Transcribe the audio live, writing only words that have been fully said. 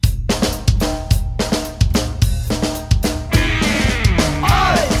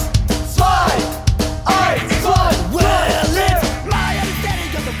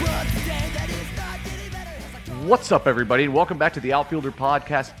What's up, everybody, and welcome back to the Outfielder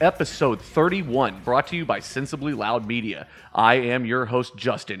Podcast, episode 31, brought to you by Sensibly Loud Media. I am your host,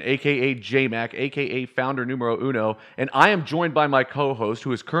 Justin, a.k.a. J-Mac, a.k.a. founder numero uno, and I am joined by my co-host,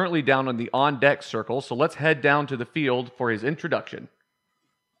 who is currently down on the on-deck circle, so let's head down to the field for his introduction.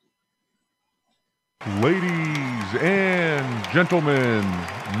 Ladies and gentlemen,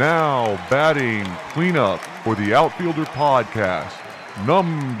 now batting cleanup for the Outfielder Podcast,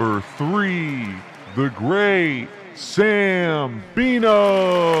 number 3, the Great Sambino.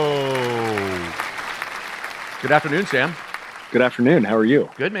 Good afternoon, Sam. Good afternoon. How are you?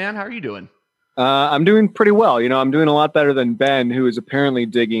 Good, man. How are you doing? I'm doing pretty well. You know, I'm doing a lot better than Ben, who is apparently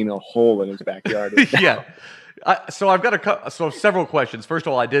digging a hole in his backyard. Yeah. So I've got several questions. First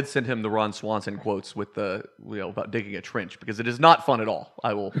of all, I did send him the Ron Swanson quotes with the about digging a trench because it is not fun at all.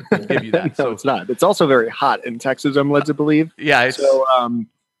 I will give you that. No, it's not. It's also very hot in Texas, I'm led to believe. Yeah. So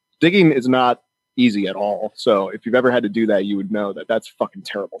digging is not easy at all. So if you've ever had to do that, you would know that that's a fucking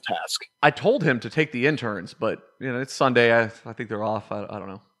terrible task. I told him to take the interns, but it's Sunday. I think they're off. I don't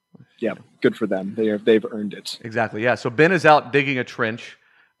know. Yeah, good for them. They've earned it. Exactly. Yeah. So Ben is out digging a trench.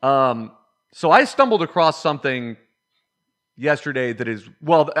 So I stumbled across something yesterday that is,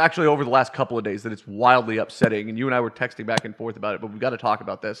 actually over the last couple of days, that it's wildly upsetting. And you and I were texting back and forth about it, but we've got to talk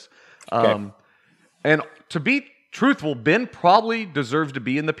about this. Okay. And to be truthful, Ben probably deserves to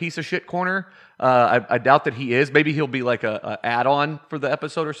be in the piece of shit corner. I doubt that he is. Maybe he'll be like a add-on for the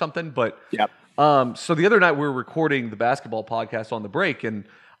episode or something. But yep. So the other night we were recording the basketball podcast on the break, and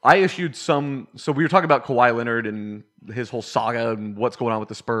I issued so we were talking about Kawhi Leonard and his whole saga and what's going on with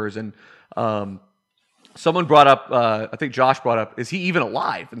the Spurs. And someone brought up, I think Josh brought up, is he even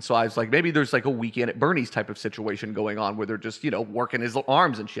alive? And so I was like, maybe there's like a Weekend at Bernie's type of situation going on where they're just, working his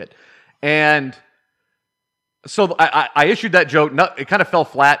arms and shit. And so I issued that joke. It kind of fell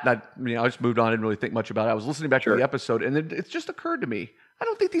flat. And I just moved on. I didn't really think much about it. I was listening back to the episode, and it just occurred to me, I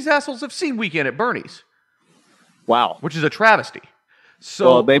don't think these assholes have seen Weekend at Bernie's. Wow. Which is a travesty.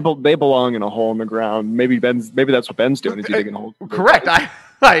 So they belong in a hole in the ground. Maybe that's what Ben's doing. Is he digging a hole? Correct.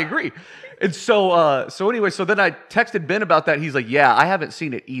 I agree. And so anyway, so then I texted Ben about that. He's like, "Yeah, I haven't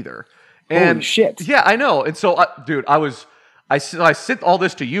seen it either." And holy shit. Yeah, I know. And so, dude, I sent all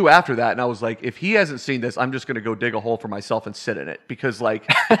this to you after that, and I was like, if he hasn't seen this, I'm just going to go dig a hole for myself and sit in it because, like,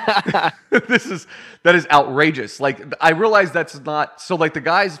 that is outrageous. Like, I realize that's not so. Like, the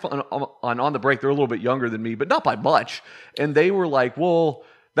guys on the break, they're a little bit younger than me, but not by much. And they were like, "Well,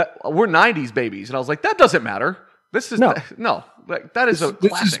 we're '90s babies," and I was like, "That doesn't matter. This is no. Like, that is this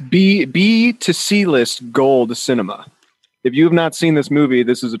classic. Is B to C list gold cinema. If you have not seen this movie,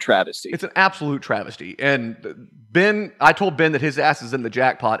 this is a travesty. It's an absolute travesty. And I told Ben that his ass is in the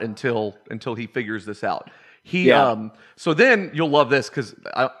jackpot until he figures this out. So then you'll love this because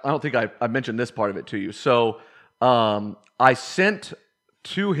I don't think I mentioned this part of it to you. So I sent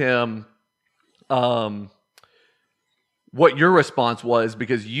to him what your response was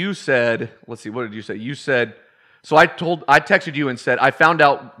because you said, let's see, what did you say? You said, so I texted you and said, I found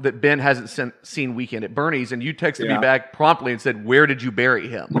out that Ben hasn't seen Weekend at Bernie's, and you texted me back promptly and said, where did you bury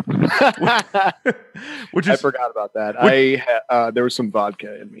him? I forgot about that. There was some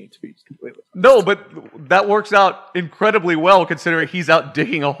vodka in me, to be completely honest. No, but that works out incredibly well considering he's out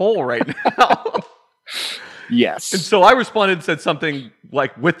digging a hole right now. Yes. And so I responded and said something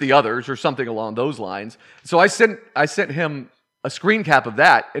like with the others or something along those lines. So I sent him a screen cap of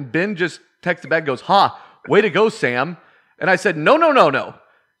that, and Ben just texted back and goes, way to go, Sam. And I said, no.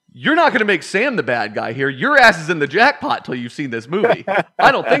 You're not going to make Sam the bad guy here. Your ass is in the jackpot till you've seen this movie.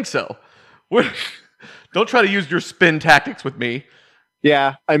 I don't think so. Don't try to use your spin tactics with me.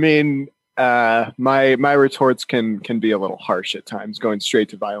 Yeah, I mean, my retorts can be a little harsh at times, going straight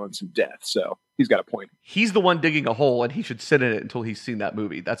to violence and death. So he's got a point. He's the one digging a hole, and he should sit in it until he's seen that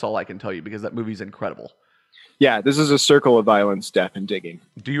movie. That's all I can tell you, because that movie's incredible. Yeah, this is a circle of violence, death, and digging.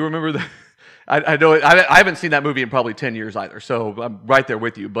 Do you remember that? I know I haven't seen that movie in probably 10 years either, so I'm right there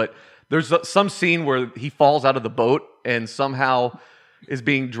with you. But there's some scene where he falls out of the boat and somehow is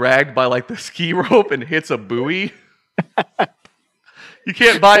being dragged by like the ski rope and hits a buoy. You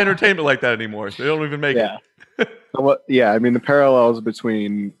can't buy entertainment like that anymore. They don't even make it. Well, yeah, I mean, the parallels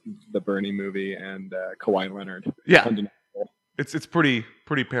between the Bernie movie and Kawhi Leonard. Yeah. It's pretty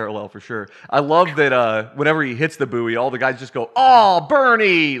parallel for sure. I love that whenever he hits the buoy, all the guys just go, "Oh,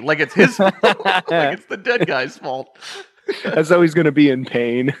 Bernie!" Like it's his fault. Like it's the dead guy's fault. As though he's going to be in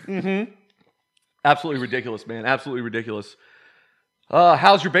pain. Mm-hmm. Absolutely ridiculous, man. Absolutely ridiculous.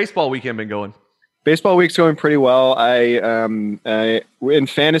 How's your baseball weekend been going? Baseball week's going pretty well. I in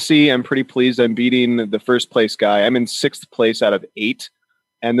fantasy, I'm pretty pleased. I'm beating the first place guy. I'm in 6th place out of 8.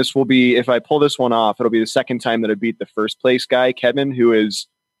 And this will be, if I pull this one off, it'll be the second time that I beat the first place guy, Kevin, his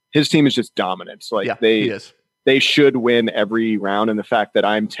team is just dominant. So he is. They should win every round. And the fact that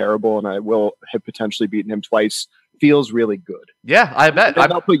I'm terrible and I will have potentially beaten him twice feels really good. Yeah, I bet.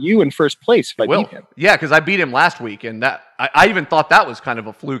 I'll put you in first place if I beat him. Yeah, because I beat him last week, and that I even thought that was kind of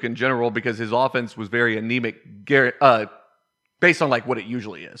a fluke in general because his offense was very anemic, based on like what it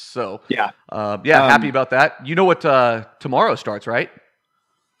usually is. So happy about that. You know what tomorrow starts, right?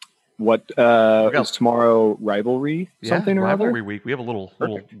 What is tomorrow? Rivalry something or other? Rivalry week. We have a little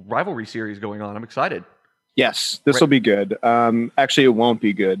rivalry series going on. I'm excited. Yes, this will be good. Actually, it won't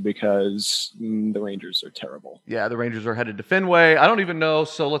be good because the Rangers are terrible. Yeah, the Rangers are headed to Fenway. I don't even know.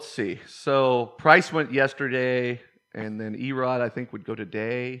 So let's see. So Price went yesterday, and then Erod I think would go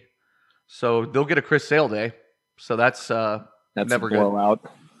today. So they'll get a Chris Sale day. So that's never a blowout.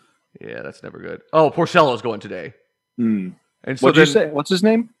 Good. Yeah, that's never good. Oh, Porcello's going today. And so what'd you say? What's his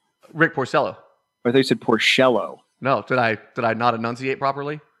name? Rick Porcello. I thought you said Porcello. No, did I not enunciate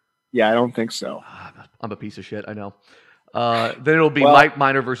properly? Yeah, I don't think so. I'm a piece of shit. I know. Then it'll be Mike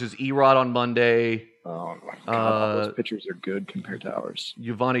Minor versus Erod on Monday. Oh my God, those pitchers are good compared to ours.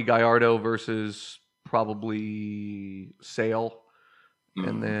 Giovanni Gallardo versus probably Sale,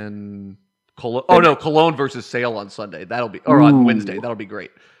 and then Cologne versus Sale on Sunday. That'll be on Wednesday. That'll be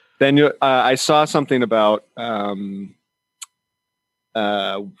great. Then I saw something about Fat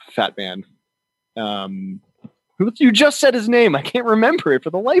Man. You just said his name. I can't remember it for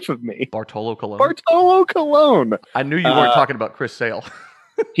the life of me. Bartolo Colon. I knew you weren't talking about Chris Sale.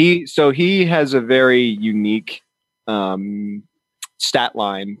 He has a very unique stat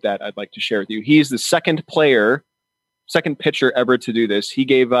line that I'd like to share with you. He's the second pitcher ever to do this. He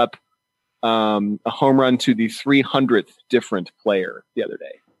gave up a home run to the 300th different player the other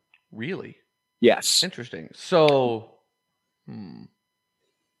day. Really? Yes. Interesting. So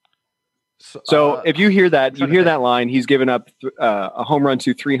if you hear that, that line, he's given up a home run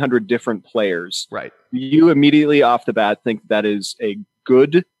to 300 different players. Right. You immediately off the bat think that is a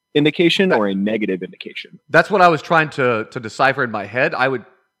good indication or a negative indication. That's what I was trying to decipher in my head.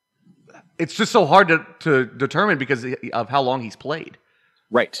 It's just so hard to determine because of how long he's played.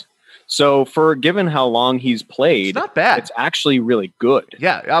 Right. So given how long he's played, it's not bad. It's actually really good.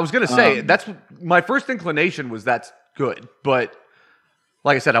 Yeah, I was going to say that's my first inclination was that's good, but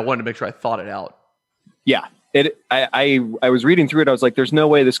like I said, I wanted to make sure I thought it out. Yeah, I was reading through it. I was like, "There's no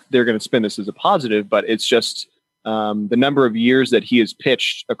way they're going to spin this as a positive," but it's just the number of years that he has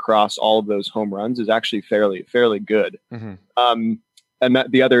pitched across all of those home runs is actually fairly good. Mm-hmm. And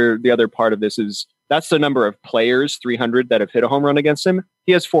that the other part of this is that's the number of players, 300 that have hit a home run against him.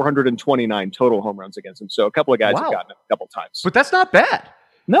 He has 429 total home runs against him. So a couple of guys have gotten it a couple times. But that's not bad.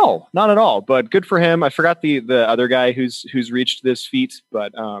 No, not at all. But good for him. I forgot the other guy who's reached this feat,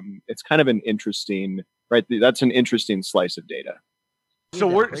 but it's kind of an interesting, right? That's an interesting slice of data. So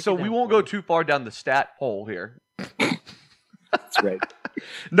we won't go too far down the stat hole here. That's right.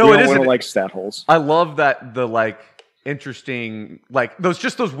 No, it isn't. Like stat holes. I love that the interesting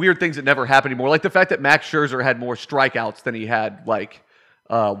those weird things that never happen anymore. Like the fact that Max Scherzer had more strikeouts than he had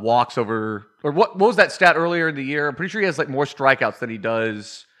walks over, or what was that stat earlier in the year? I'm pretty sure he has more strikeouts than he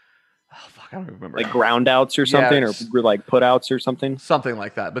does. Oh fuck, I don't even remember. Like ground outs or something, or like put outs or something. Something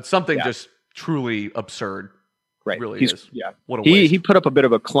like that, but something just truly absurd. Right, really is. Yeah, what a waste. He put up a bit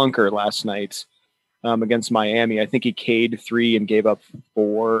of a clunker last night against Miami. I think he K'd 3 and gave up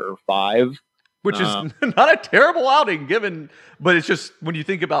 4 or 5, which is not a terrible outing but it's just when you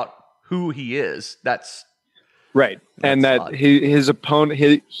think about who he is, that's. Right, and that odd. His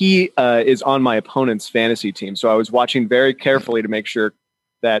opponent, he is on my opponent's fantasy team. So I was watching very carefully to make sure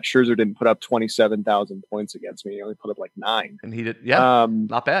that Scherzer didn't put up 27,000 points against me. He only put up 9. And he did,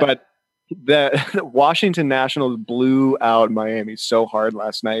 not bad. But the Washington Nationals blew out Miami so hard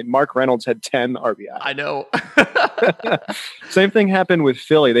last night. Mark Reynolds had 10 RBI. I know. Same thing happened with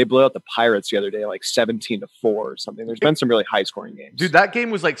Philly. They blew out the Pirates the other day, 17-4 or something. There's been some really high scoring games. Dude, that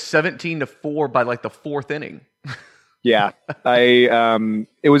game was 17-4 by the 4th inning. Yeah,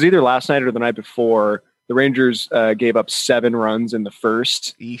 it was either last night or the night before. The Rangers gave up 7 runs in the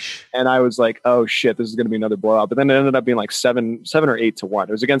first. Eesh. And I was like, oh shit, this is going to be another blowout. But then it ended up being 7 or 8-1.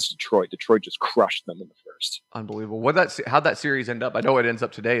 It was against Detroit. Detroit just crushed them in the first. Unbelievable. How'd that series end up? I know it ends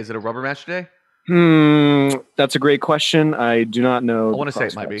up today. Is it a rubber match today? That's a great question. I do not know. I want to say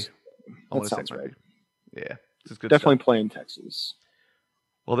it might be. That sounds right. Yeah, it's good. Definitely stuff. playing Texas.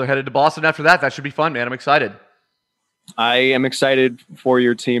 Well, they're headed to Boston after that. That should be fun, man. I'm excited. I am excited for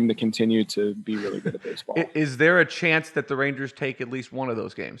your team to continue to be really good at baseball. Is there a chance that the Rangers take at least one of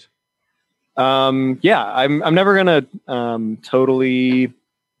those games? Yeah, I'm never gonna totally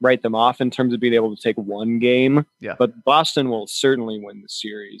write them off in terms of being able to take one game. Yeah. But Boston will certainly win the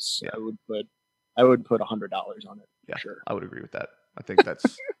series. Yeah. I would put $100 on it. Yeah, For sure. I would agree with that. I think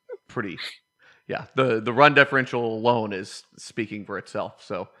that's pretty. Yeah, the run differential alone is speaking for itself.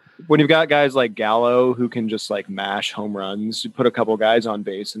 So when you've got guys like Gallo who can just like mash home runs, you put a couple guys on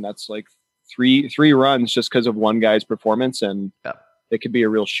base, and that's like three runs just because of one guy's performance, and it could be a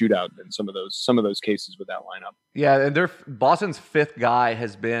real shootout in some of those cases with that lineup. Yeah, and Boston's fifth guy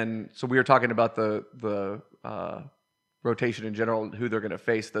has been. So we were talking about the rotation in general, who they're going to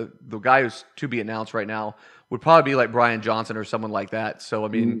face. The guy who's to be announced right now would probably be like Brian Johnson or someone like that. So I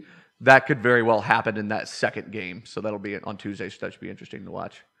mean, that could very well happen in that second game. So that'll be on Tuesday. So that should be interesting to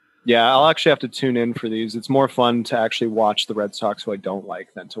watch. Yeah, I'll actually have to tune in for these. It's more fun to actually watch the Red Sox, who I don't like,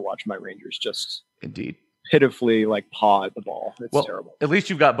 than to watch my Rangers just indeed pitifully like paw at the ball. It's terrible. At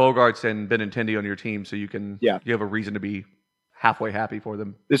least you've got Bogarts and Benintendi on your team, so you have a reason to be halfway happy for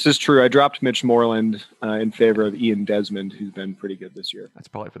them. This is true. I dropped Mitch Moreland in favor of Ian Desmond, who's been pretty good this year. That's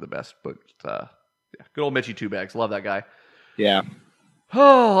probably for the best, but good old Mitchie Two Bags. Love that guy. Yeah.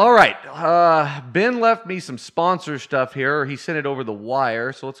 Oh, all right. Ben left me some sponsor stuff here. He sent it over the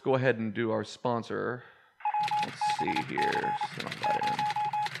wire, so let's go ahead and do our sponsor. Let's see here.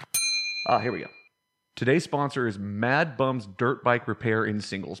 Here we go. Today's sponsor is Mad Bum's Dirt Bike Repair in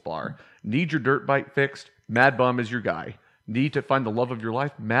Singles Bar. Need your dirt bike fixed? Mad Bum is your guy. Need to find the love of your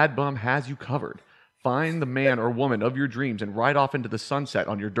life? Mad Bum has you covered. Find the man or woman of your dreams and ride off into the sunset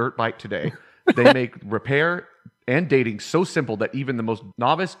on your dirt bike today. They make repair and dating so simple that even the most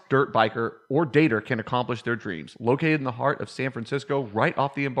novice dirt biker or dater can accomplish their dreams. Located in the heart of San Francisco, right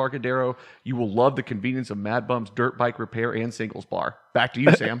off the Embarcadero, you will love the convenience of Mad Bum's Dirt Bike Repair and Singles Bar. Back to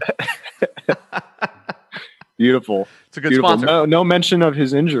you, Sam. Beautiful. It's a good sponsor. No mention of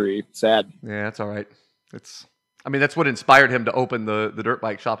his injury. Sad. Yeah, that's all right. That's what inspired him to open the dirt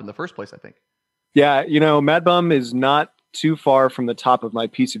bike shop in the first place, I think. Yeah, Mad Bum is not too far from the top of my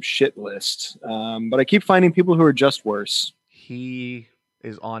piece of shit list. But I keep finding people who are just worse. He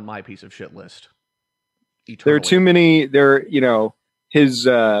is on my piece of shit list. Eternally. There are too many. His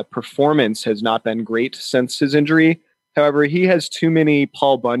performance has not been great since his injury. However, he has too many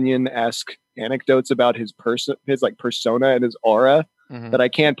Paul Bunyan-esque anecdotes about his persona and his aura that I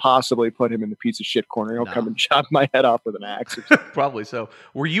can't possibly put him in the piece of shit corner. He'll come and chop my head off with an axe. Probably so.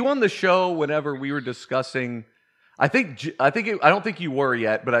 Were you on the show whenever we were discussing? I don't think you were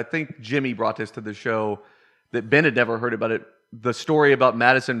yet, but I think Jimmy brought this to the show that Ben had never heard about it. The story about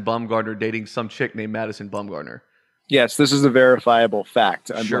Madison Bumgarner dating some chick named Madison Bumgarner. Yes, this is a verifiable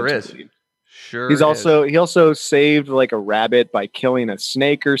fact. Sure is. Sure. He also saved like a rabbit by killing a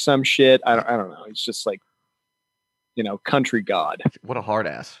snake or some shit. I don't know. He's just like, country god. What a hard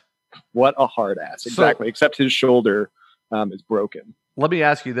ass. What a hard ass. Exactly. Except his shoulder is broken. Let me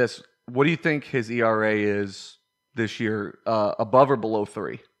ask you this. What do you think his ERA is this year? Above or below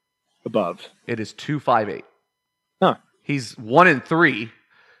 3? Above. It is 2.58. Huh. He's 1-3.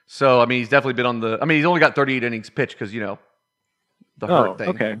 So, he's definitely been on he's only got 38 innings pitched because, the hurt thing.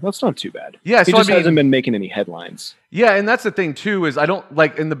 Okay. That's not too bad. Yeah. He hasn't been making any headlines. Yeah. And that's the thing too, is I don't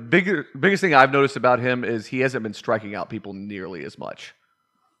and the biggest thing I've noticed about him is he hasn't been striking out people nearly as much.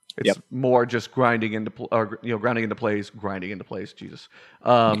 It's more just grinding into plays. Jesus.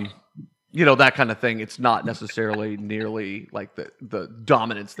 That kind of thing. It's not necessarily nearly like the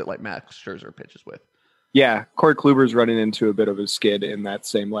dominance that like Max Scherzer pitches with. Yeah, Corey Kluber's running into a bit of a skid in that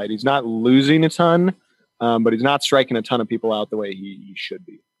same light. He's not losing a ton, but he's not striking a ton of people out the way he should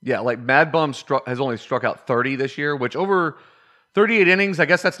be. Yeah, like Mad Bum has only struck out 30 this year, which over 38 innings, I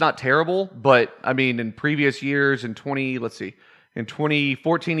guess that's not terrible. But in previous years, in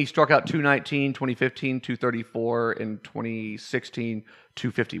 2014 he struck out 219, 2015 234, and 2016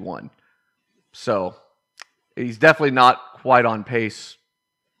 251. So he's definitely not quite on pace,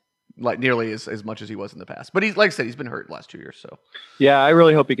 like nearly as much as he was in the past. But he's, like I said, he's been hurt the last 2 years. So yeah, I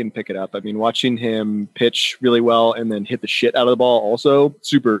really hope he can pick it up. Watching him pitch really well and then hit the shit out of the ball, also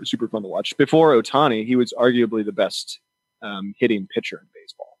super, super fun to watch. Before Ohtani, he was arguably the best hitting pitcher in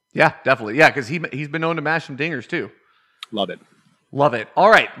baseball. Yeah, definitely. Yeah, because he's been known to mash some dingers too. Love it. Love it. All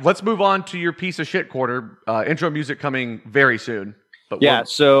right, let's move on to your piece of shit quarter. Intro music coming very soon. But yeah,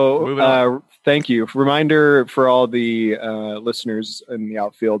 so thank you. Reminder for all the listeners in the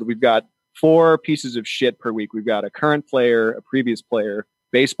outfield, we've got 4 pieces of shit per week. We've got a current player, a previous player,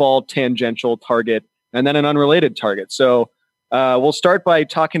 baseball tangential target, and then an unrelated target. So we'll start by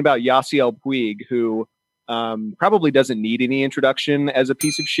talking about Yasiel Puig, who probably doesn't need any introduction as a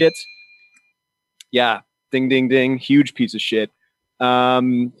piece of shit. Yeah, ding, ding, ding, huge piece of shit.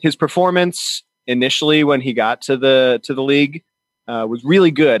 His performance initially when he got to the league was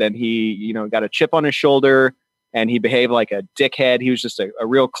really good, and he got a chip on his shoulder, and he behaved like a dickhead. He was just a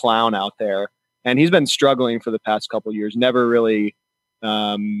real clown out there, and he's been struggling for the past couple of years, never really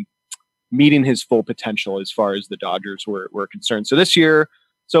meeting his full potential as far as the Dodgers were concerned. So this year,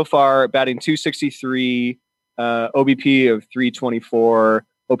 so far, batting .263, OBP of .324,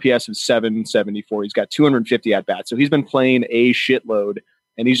 OPS of .774. He's got 250 at bats. So he's been playing a shitload,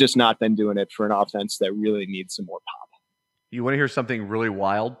 and he's just not been doing it for an offense that really needs some more pop. You want to hear something really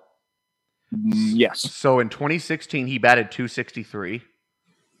wild? Yes. So in 2016, he batted .263.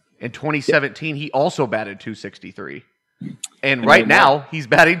 In 2017, he also batted .263. And right now, he's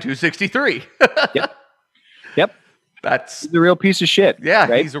batting .263. Yep. That's the real piece of shit. Yeah,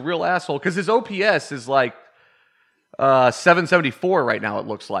 right? He's a real asshole because his OPS is like 774 right now, it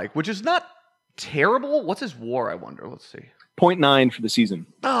looks like, which is not terrible. What's his WAR, I wonder? Let's see. 0.9 for the season.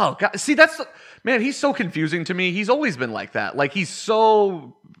 Oh, God. See, man, he's so confusing to me. He's always been like that. Like, he's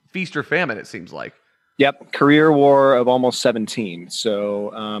so feast or famine, it seems like. Yep. Career WAR of almost 17.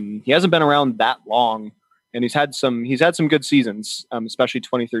 So he hasn't been around that long, and he's had some good seasons, especially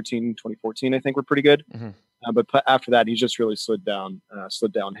 2013, 2014, I think were pretty good. Mm-hmm. But after that, he's just really slid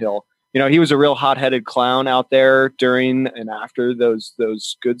downhill. He was a real hot-headed clown out there during and after those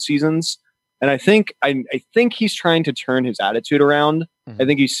good seasons. And I think he's trying to turn his attitude around. Mm-hmm. I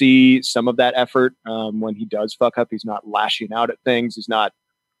think you see some of that effort when he does fuck up. He's not lashing out at things. He's not,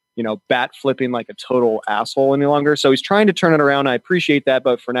 bat flipping like a total asshole any longer. So he's trying to turn it around. I appreciate that,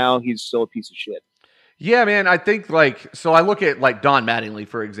 but for now, he's still a piece of shit. Yeah, man. I think so I look at like Don Mattingly,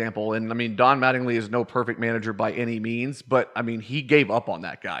 for example, and I mean, Don Mattingly is no perfect manager by any means, but I mean, he gave up on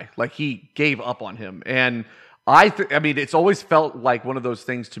that guy. Like, he gave up on him. And I mean, it's always felt like one of those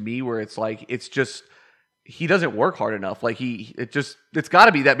things to me where it's like, it's just, he doesn't work hard enough. Like it's got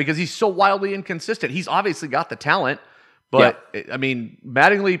to be that because he's so wildly inconsistent. He's obviously got the talent, but I mean,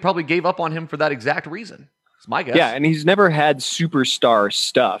 Mattingly probably gave up on him for that exact reason. It's my guess. Yeah, and he's never had superstar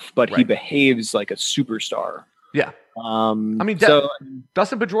stuff, but he behaves like a superstar. Yeah. I mean, Dustin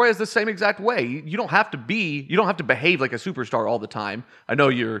Pedroia is the same exact way. You don't have to behave like a superstar all the time. I know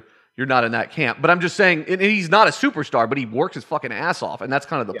you're not in that camp, but I'm just saying, and he's not a superstar, but he works his fucking ass off, and that's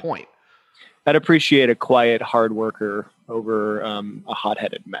kind of the point. I'd appreciate a quiet, hard worker over a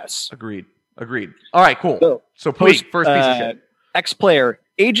hot-headed mess. Agreed. All right, cool. So first piece of shit. Ex-player,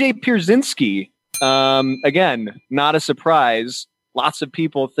 AJ Pierzynski. Again, not a surprise. Lots of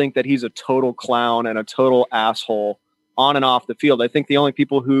people think that he's a total clown and a total asshole on and off the field. I think the only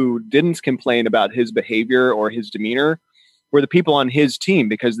people who didn't complain about his behavior or his demeanor were the people on his team,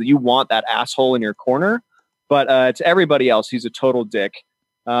 because you want that asshole in your corner. But to everybody else, he's a total dick.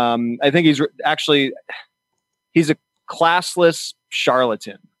 I think he's a classless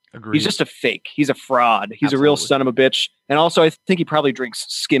charlatan. Agreed. He's just a fake. He's a fraud. He's a real son of a bitch. And also, I think he probably drinks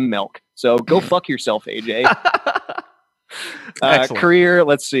skim milk. So go fuck yourself, AJ. Career,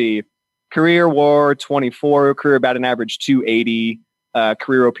 let's see. Career WAR 24. Career batting average 280.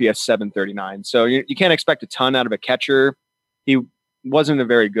 Career OPS 739. So you can't expect a ton out of a catcher. He wasn't a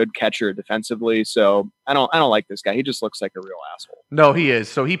very good catcher defensively. So I don't like this guy. He just looks like a real asshole. No, he is.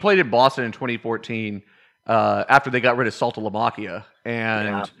 So he played in Boston in 2014 after they got rid of Saltalamacchia.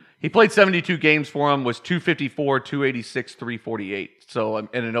 And he played 72 games for him, was 254, 286, 348. So, and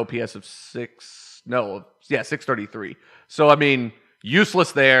an OPS of 633. So, I mean,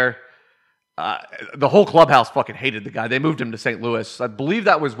 useless there. The whole clubhouse fucking hated the guy. They moved him to St. Louis. I believe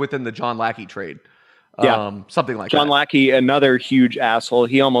that was within the John Lackey trade. Something like John that. Lackey, another huge asshole.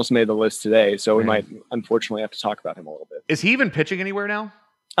 He almost made the list today. So we might, unfortunately, have to talk about him a little bit. Is he even pitching anywhere now?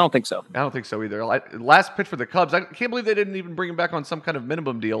 I don't think so. I don't think so either. Last pitch for the Cubs, I can't believe they didn't even bring him back on some kind of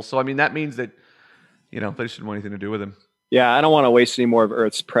minimum deal. So, I mean, that means that, they just didn't want anything to do with him. Yeah, I don't want to waste any more of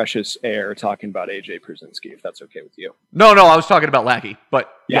Earth's precious air talking about AJ Pierzynski, if that's okay with you. No, I was talking about Lackey,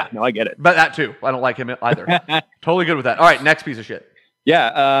 but yeah, no, I get it. But that too. I don't like him either. Totally good with that. All right, next piece of shit.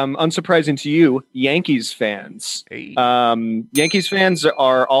 Yeah, unsurprising to you, Yankees fans. Hey. Yankees fans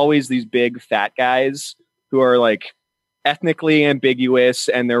are always these big fat guys who are like ethnically ambiguous,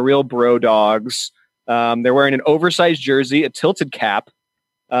 and they're real bro dogs. They're wearing an oversized jersey, a tilted cap.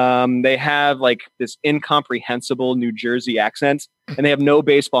 They have like this incomprehensible New Jersey accent, and they have no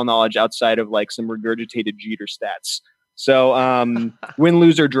baseball knowledge outside of like some regurgitated Jeter stats. So win,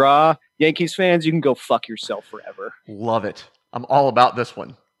 lose, or draw, Yankees fans, you can go fuck yourself forever. Love it. I'm all about this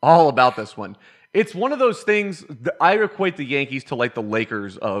one. It's one of those things that I equate the Yankees to like the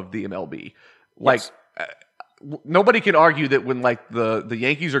Lakers of the MLB. Like, nobody can argue that when like the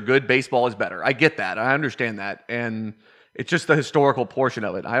Yankees are good, baseball is better. I get that. I understand that. And It's just the historical portion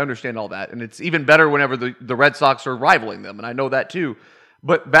of it. I understand all that. And it's even better whenever the Red Sox are rivaling them, and I know that too.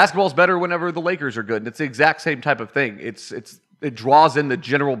 But basketball's better whenever the Lakers are good, and it's the exact same type of thing. It draws in the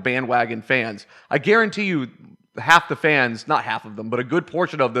general bandwagon fans. I guarantee you half the fans, not half of them, but a good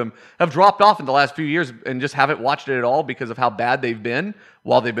portion of them have dropped off in the last few years and just haven't watched it at all because of how bad they've been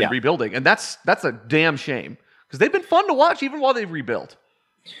while they've been rebuilding. And that's a damn shame because they've been fun to watch even while they've rebuilt.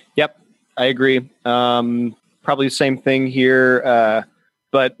 Yep, I agree. Probably the same thing here.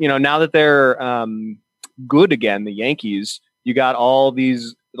 But, now that they're good again, the Yankees, you got all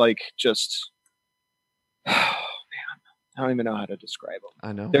these, just... man, I don't even know how to describe them.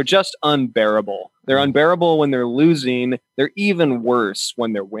 I know. They're just unbearable. They're unbearable when they're losing. They're even worse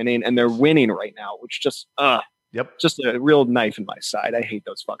when they're winning, and they're winning right now, which just... just a real knife in my side. I hate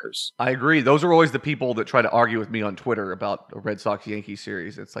those fuckers. I agree. Those are always the people that try to argue with me on Twitter about a Red Sox-Yankee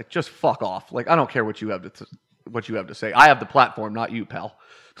series. It's like, just fuck off. I don't care what you have to say. I have the platform, not you, pal.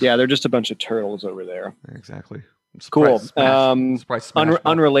 Yeah, they're just a bunch of turtles over there. Exactly. Cool.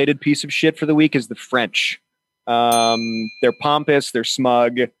 Unrelated piece of shit for the week is the French. They're pompous. They're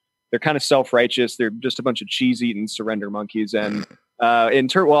smug. They're kind of self-righteous. They're just a bunch of cheese-eating surrender monkeys. And I am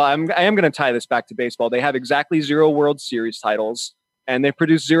going to tie this back to baseball. They have exactly 0 World Series titles, and they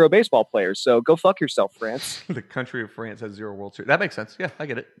produce 0 baseball players. So go fuck yourself, France. The country of France has 0 World Series. That makes sense. Yeah, I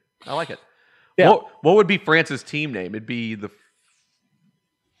get it. I like it. Yeah. What would be France's team name? It'd be the...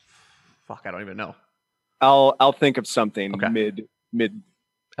 Fuck, I don't even know. I'll think of something mid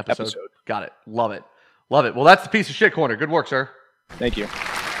episode. Got it. Love it. Well, that's the piece of shit corner. Good work, sir. Thank you.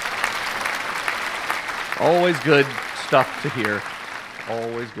 Always good stuff to hear.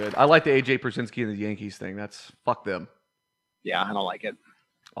 Always good. I like the AJ Pierzynski and the Yankees thing. That's fuck them. Yeah, I don't like it.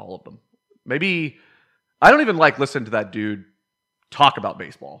 All of them. Maybe I don't even like listening to that dude talk about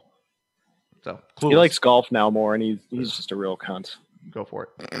baseball. So clueless. He likes golf now more, and he's just a real cunt. Go for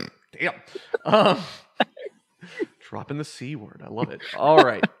it. Damn. Dropping the C word. I love it. All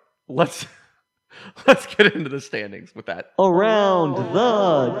right. Let's get into the standings with that. Around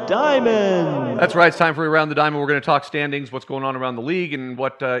the Diamond. That's right. It's time for Around the Diamond. We're going to talk standings, what's going on around the league, and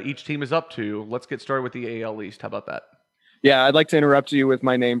what each team is up to. Let's get started with the AL East. How about that? Yeah, I'd like to interrupt you with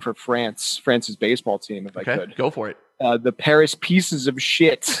my name for France's baseball team, if I could. Go for it. The Paris Pieces of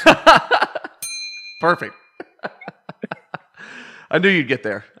Shit. Perfect. I knew you'd get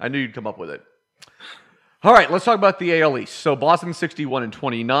there. I knew you'd come up with it. All right, let's talk about the AL East. So Boston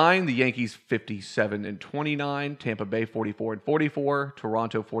 61-29, the Yankees 57-29, Tampa Bay 44-44,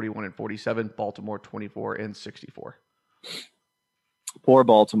 Toronto 41-47, Baltimore 24-64. Poor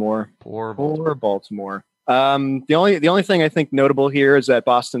Baltimore. The only thing I think notable here is that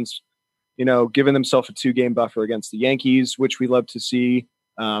Boston's, given themselves a 2-game buffer against the Yankees, which we love to see.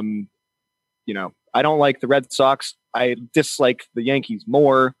 I don't like the Red Sox. I dislike the Yankees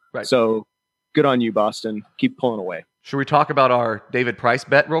more. Right. So good on you, Boston. Keep pulling away. Should we talk about our David Price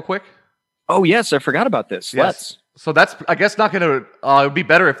bet real quick? Oh, yes. I forgot about this. Yes. Let's. So that's, I guess, not going to... it would be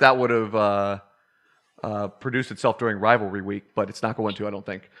better if that would have produced itself during rivalry week, but it's not going to, I don't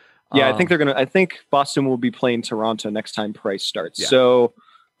think. Yeah, I think Boston will be playing Toronto next time Price starts. Yeah. So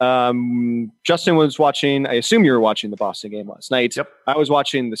Justin was watching, I assume you were watching the Boston game last night. Yep. I was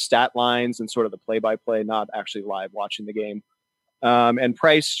watching the stat lines and sort of the play-by-play, not actually live watching the game. And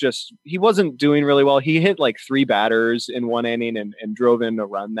Price he wasn't doing really well. He hit 3 batters in 1 inning and drove in a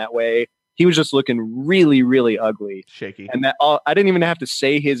run that way. He was just looking really, really ugly. Shaky. And I didn't even have to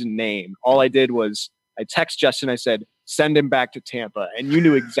say his name. All I did was I text Justin. I said, send him back to Tampa. And you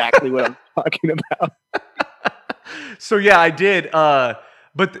knew exactly what I'm talking about. So, yeah, I did.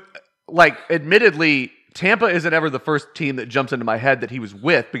 But admittedly, Tampa isn't ever the first team that jumps into my head that he was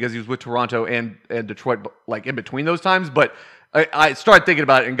with, because he was with Toronto and Detroit, in between those times. But I started thinking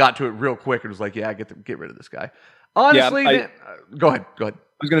about it and got to it real quick and was like, yeah, get rid of this guy. Honestly, go ahead.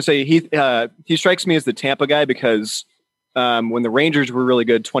 I was going to say he strikes me as the Tampa guy because when the Rangers were really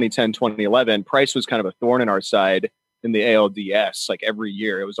good 2010, 2011, Price was kind of a thorn in our side in the ALDS. Every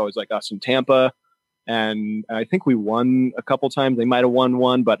year, it was always us in Tampa. And I think we won a couple times. They might have won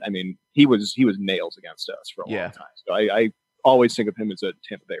one, but I mean, he was nails against us for a long time. So I always think of him as a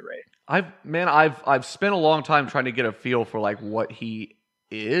Tampa Bay Ray. I've spent a long time trying to get a feel for what he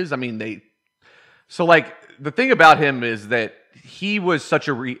is. I mean, the thing about him is that he was such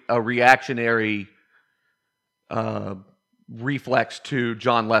a reactionary reflex to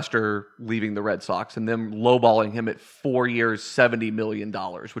John Lester leaving the Red Sox and them lowballing him at 4 years, $70 million,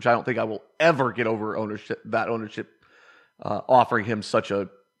 which I don't think I will ever get over ownership offering him such a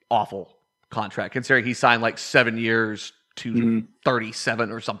awful contract, considering he signed 7 years to 37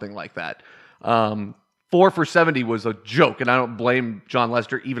 or something like that. 4 for 70 was a joke, and I don't blame John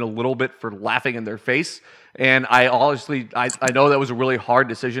Lester even a little bit for laughing in their face. And I know that was a really hard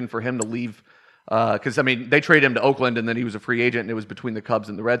decision for him to leave, because I mean they traded him to Oakland, and then he was a free agent, and it was between the Cubs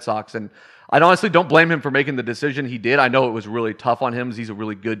and the Red Sox. And I honestly don't blame him for making the decision he did. I know it was really tough on him, because he's a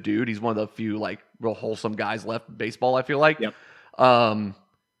really good dude. He's one of the few like real wholesome guys left in baseball, I feel like. Yep.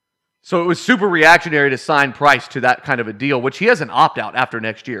 So it was super reactionary to sign Price to that kind of a deal, which he has an opt-out after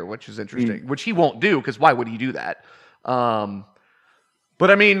next year, which is interesting, which he won't do, because why would he do that? But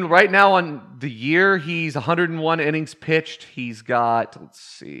I mean, right now on the year, he's 101 innings pitched. He's got,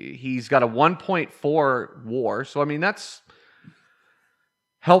 he's got a 1.4 WAR. So I mean, that's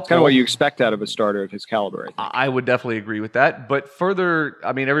helpful. Kind of what you expect out of a starter of his caliber, I think. I would definitely agree with that. But further,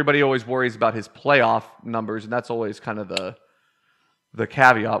 I mean, everybody always worries about his playoff numbers, and that's always kind of the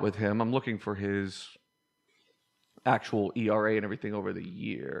caveat with him. I'm looking for his actual ERA and everything over the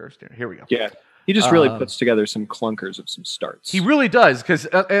year. Here we go. Yeah. He just really puts together some clunkers of some starts. He really does, because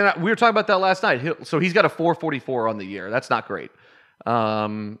and we were talking about that last night. So he's got a 4.44 on the year. That's not great.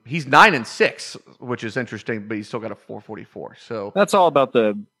 He's 9-6, which is interesting, but he's still got a 4.44. So that's all about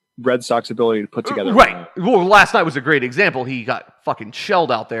the Red Sox ability to put together. Right. Well, last night was a great example. He got fucking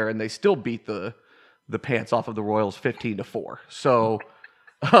shelled out there, and they still beat the pants off of the Royals 15-4. So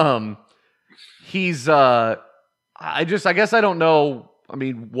he's I guess I don't know. I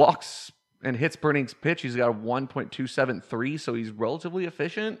mean, walks and hits per innings pitch, he's got a 1.273, so he's relatively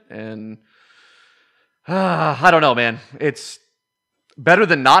efficient. And I don't know, man. It's better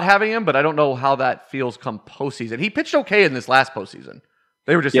than not having him, but I don't know how that feels come postseason. He pitched okay in this last postseason.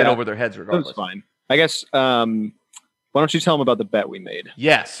 They were just in over their heads regardless. That's fine. I guess, why don't you tell him about the bet we made?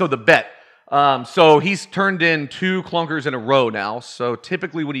 Yeah, so the bet. So he's turned in 2 clunkers in a row now. So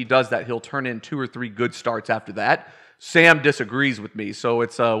typically when he does that, he'll turn in 2 or 3 good starts after that. Sam disagrees with me. So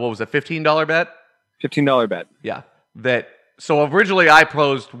it's what was it, $15 bet? $15 bet. Yeah. So originally I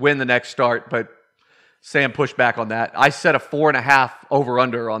posed win the next start, but Sam pushed back on that. I set a 4.5 over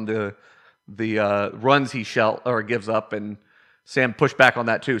under on the runs he gives up, and Sam pushed back on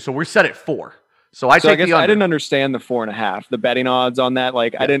that too. So we're set at 4. So I guess I didn't understand the 4.5, the betting odds on that.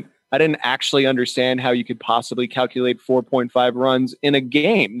 Like yeah. I didn't actually understand how you could possibly calculate 4.5 runs in a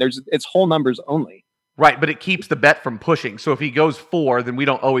game. It's whole numbers only. Right, but it keeps the bet from pushing. So if he goes 4, then we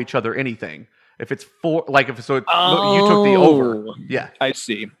don't owe each other anything. If it's 4, you took the over. Yeah, I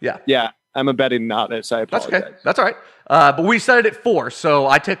see. Yeah. I'm a betting novice. I apologize. That's okay. That's all right. But we set it at 4, so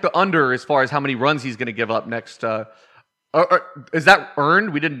I took the under as far as how many runs he's going to give up next. Is that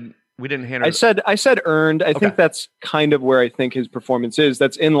earned? We didn't handle. I said earned. I think that's kind of where I think his performance is.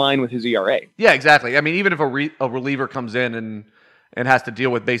 That's in line with his ERA. Yeah, exactly. I mean, even if a reliever comes in and has to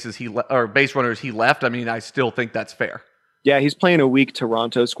deal with base runners he left, I mean, I still think that's fair. Yeah, he's playing a weak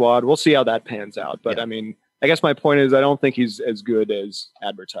Toronto squad. We'll see how that pans out. But I mean, I guess my point is I don't think he's as good as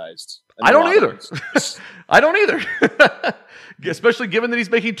advertised. I don't either. I don't either. Especially given that he's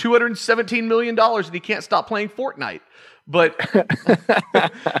making $217 million and he can't stop playing Fortnite. But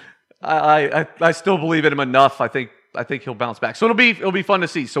I still believe in him enough. I think he'll bounce back. So it'll be fun to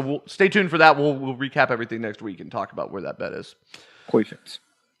see. So we'll stay tuned for that. We'll recap everything next week and talk about where that bet is. Perfect.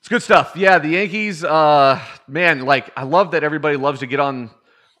 It's good stuff. Yeah, the Yankees, man, I love that everybody loves to get on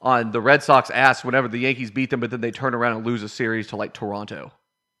the Red Sox ass whenever the Yankees beat them, but then they turn around and lose a series to Toronto.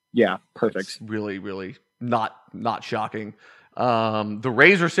 Yeah, perfect. It's really, really not shocking. The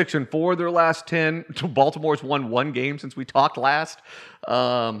Rays are 6-4 their last 10. Baltimore's won 1 game since we talked last.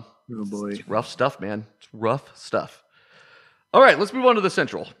 Oh boy. It's rough stuff, man. It's rough stuff. All right, let's move on to the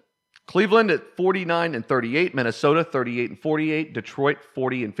Central. Cleveland at 49-38, Minnesota 38-48, Detroit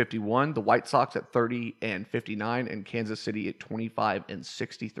 40-51, the White Sox at 30-59, and Kansas City at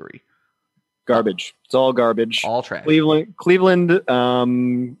 25-63. Garbage. It's all garbage. All trash. Cleveland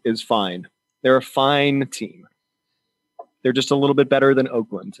is fine. They're a fine team. They're just a little bit better than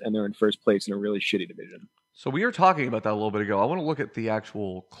Oakland, and they're in first place in a really shitty division. So we were talking about that a little bit ago. I want to look at the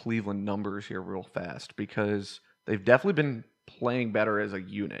actual Cleveland numbers here real fast because they've definitely been playing better as a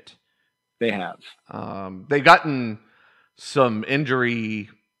unit. They have. They've gotten some injured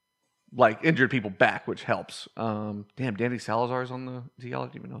people back, which helps. Damn, Danny Salazar's on the DL. I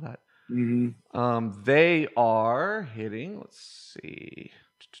didn't even know that. Mm-hmm. They are hitting, let's see.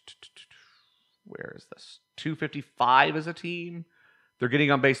 Where is this? 255 as a team. They're getting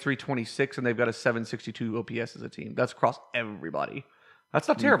on base 326, and they've got a 762 OPS as a team. That's across everybody. That's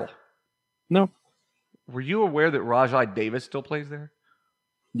not terrible. No. Were you aware that Rajai Davis still plays there?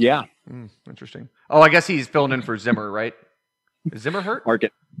 Yeah. Interesting. Oh, I guess he's filling in for Zimmer, right? Is Zimmer hurt?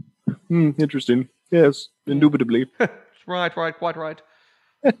 Market. Interesting. Yes, indubitably. Right, quite right.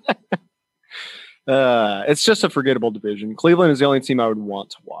 It's just a forgettable division. Cleveland is the only team I would want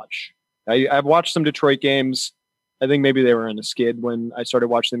to watch. I've watched some Detroit games. I think maybe they were on a skid when I started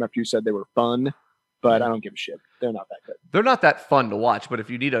watching them after you said they were fun, but I don't give a shit. They're not that good. They're not that fun to watch, but if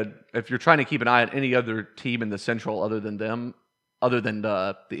you're trying to keep an eye on any other team in the Central other than them, other than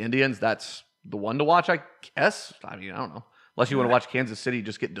the Indians, that's the one to watch, I guess. I mean, I don't know. Unless you want to watch Kansas City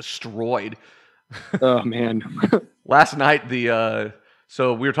just get destroyed. Oh, man. Last night,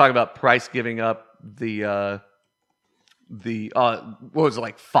 so we were talking about Price giving up the what was it,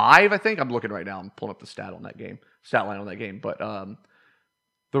 like 5, I think? I'm looking right now. I'm pulling up the stat line on that game. But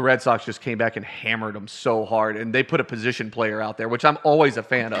the Red Sox just came back and hammered them so hard. And they put a position player out there, which I'm always a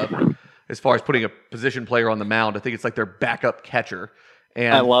fan of as far as putting a position player on the mound. I think it's like their backup catcher.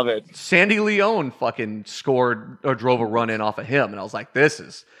 And I love it. Sandy Leone fucking scored or drove a run in off of him. And I was like,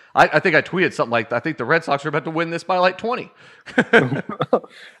 I think I tweeted something like, I think the Red Sox are about to win this by like 20. I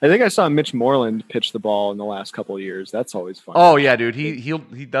think I saw Mitch Moreland pitch the ball in the last couple of years. That's always fun. Oh yeah, dude. He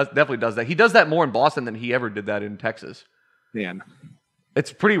definitely does that. He does that more in Boston than he ever did that in Texas. Man.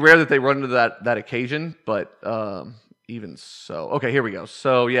 It's pretty rare that they run into that occasion, but even so. Okay, here we go.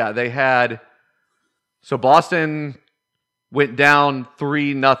 So yeah, Boston went down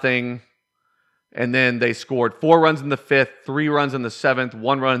 3-0, and then they scored 4 runs in the 5th, 3 runs in the 7th,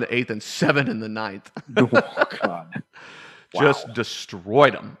 1 run in the 8th, and 7 in the 9th. Oh, God. Just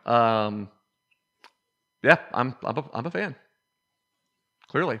destroyed them. Yeah, I'm a fan.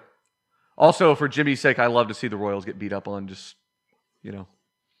 Clearly. Also, for Jimmy's sake, I love to see the Royals get beat up on. Just,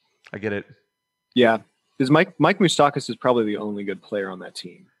 I get it. Yeah. Because Mike Moustakas is probably the only good player on that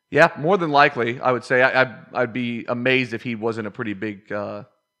team. Yeah, more than likely, I would say. I'd be amazed if he wasn't a pretty big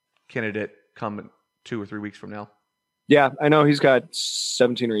candidate come 2 or 3 weeks from now. Yeah, I know he's got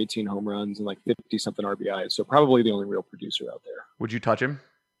 17 or 18 home runs and like 50-something RBIs, so probably the only real producer out there. Would you touch him?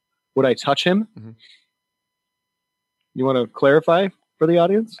 Would I touch him? Mm-hmm. You want to clarify for the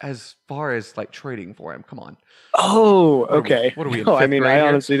audience? As far as like trading for him, come on. Oh, okay. What are we in no, I fifth mean, grade I here?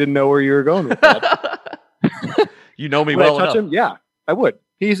 honestly didn't know where you were going with that. You know me Would well I touch enough. him? Yeah, I would.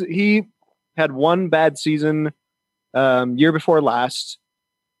 He had one bad season year before last,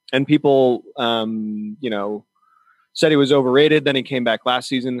 and people said he was overrated. Then he came back last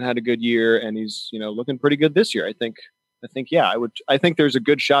season and had a good year, and he's looking pretty good this year. I think yeah, I think there's a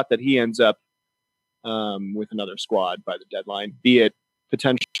good shot that he ends up with another squad by the deadline, be it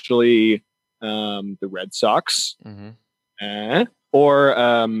potentially the Red Sox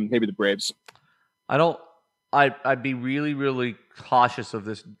or maybe the Braves. I'd be really, really cautious of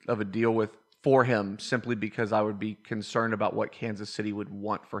a deal for him simply because I would be concerned about what Kansas City would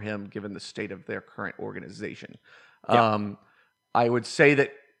want for him given the state of their current organization. Yeah. I would say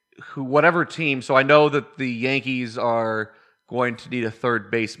that whatever team, so I know that the Yankees are going to need a third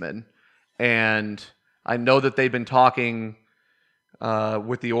baseman, and I know that they've been talking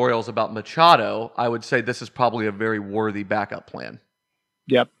with the Orioles about Machado. I would say this is probably a very worthy backup plan.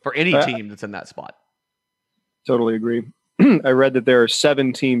 Yep. For any team that's in that spot. Totally agree. I read that there are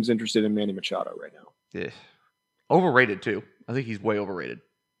 7 teams interested in Manny Machado right now. Yeah. Overrated too. I think he's way overrated.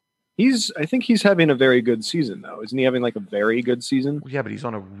 I think he's having a very good season though. Isn't he having like a very good season? Well, yeah, but he's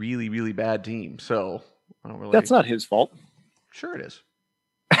on a really, really bad team. So I don't really. That's not his fault. Sure it is.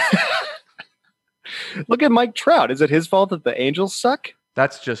 Look at Mike Trout. Is it his fault that the Angels suck?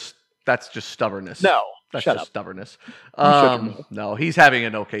 That's just stubbornness. No. That's Shut just up. stubbornness. No, he's having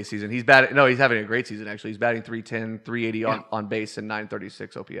an okay season. He's having a great season, actually. He's batting .310, .380 on base, and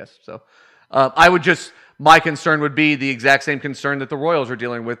 .936 OPS. So my concern would be the exact same concern that the Royals are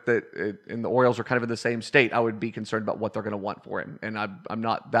dealing with, and the Orioles are kind of in the same state. I would be concerned about what they're going to want for him. And I'm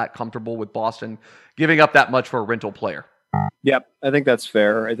not that comfortable with Boston giving up that much for a rental player. Yep, I think that's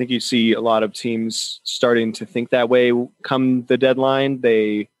fair. I think you see a lot of teams starting to think that way come the deadline.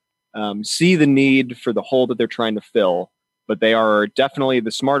 They see the need for the hole that they're trying to fill, but they are definitely,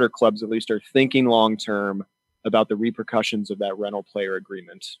 the smarter clubs at least, are thinking long-term about the repercussions of that rental player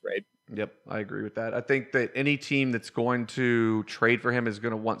agreement, right? Yep, I agree with that. I think that any team that's going to trade for him is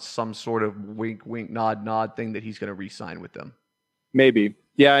going to want some sort of wink, wink, nod, nod thing that he's going to re-sign with them. Maybe.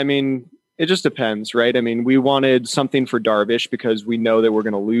 Yeah, I mean, it just depends, right? I mean, we wanted something for Darvish because we know that we're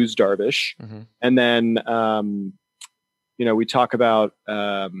going to lose Darvish. Mm-hmm. And then, we talk about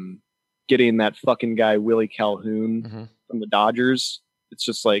getting that fucking guy, Willie Calhoun, from the Dodgers. It's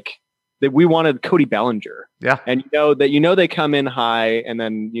just like that we wanted Cody Bellinger. Yeah. And they come in high and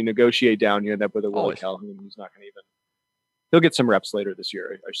then you negotiate down, you end up with a Willie Calhoun who's not going to even. He'll get some reps later this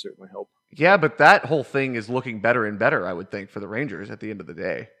year, I certainly hope. Yeah, but that whole thing is looking better and better, I would think, for the Rangers at the end of the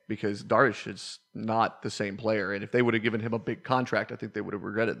day, because Darvish is not the same player. And if they would have given him a big contract, I think they would have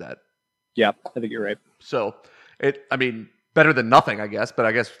regretted that. Yeah, I think you're right. So better than nothing, I guess. But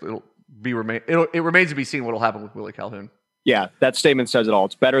I guess it remains to be seen what will happen with Willie Calhoun. Yeah, that statement says it all.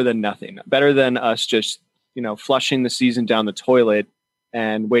 It's better than nothing. Better than us just, flushing the season down the toilet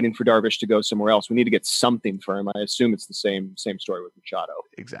and waiting for Darvish to go somewhere else. We need to get something for him. I assume it's the same story with Machado.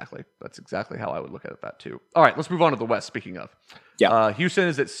 Exactly. That's exactly how I would look at that too. All right, let's move on to the West. Speaking of, Houston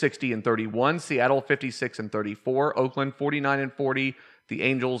is at 60-31, Seattle 56-34, Oakland 49-40, the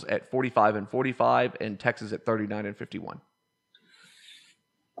Angels at 45-45, and Texas at 39-51.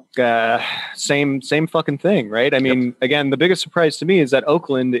 Same fucking thing, right? I mean, again, the biggest surprise to me is that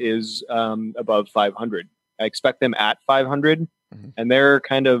Oakland is above 500. I expect them at 500, and they're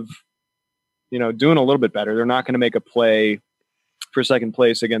kind of, doing a little bit better. They're not going to make a play for second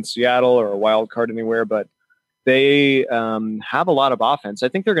place against Seattle or a wild card anywhere, but they have a lot of offense. I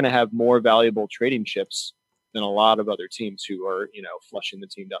think they're going to have more valuable trading chips than a lot of other teams who are, flushing the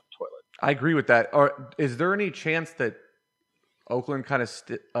team down the toilet. I agree with that. Or is there any chance that Oakland kind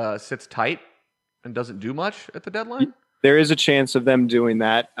of sits tight and doesn't do much at the deadline? There is a chance of them doing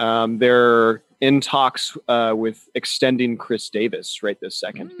that. They're in talks with extending Chris Davis right this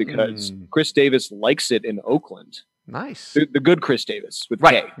second because Chris Davis likes it in Oakland. Nice. The good Chris Davis with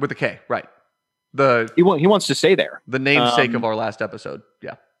K. K. With the K, right. He wants to stay there. The namesake of our last episode.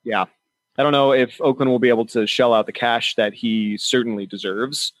 Yeah. Yeah. I don't know if Oakland will be able to shell out the cash that he certainly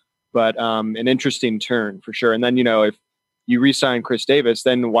deserves, but an interesting turn for sure. And then, if you re-sign Chris Davis,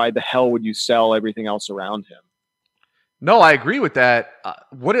 then why the hell would you sell everything else around him? No, I agree with that. I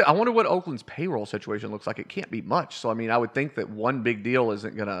wonder what Oakland's payroll situation looks like. It can't be much. So, I would think that one big deal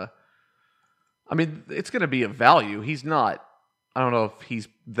isn't going to... it's going to be of value. He's not... I don't know if he's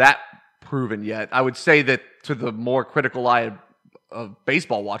that proven yet. I would say that to the more critical eye of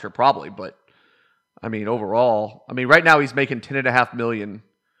baseball watcher, probably. But, overall... right now he's making $10.5 million.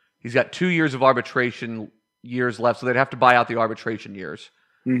 He's got 2 years of arbitration years left, so they'd have to buy out the arbitration years.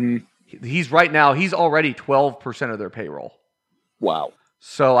 Mm-hmm. He's already 12% of their payroll. Wow.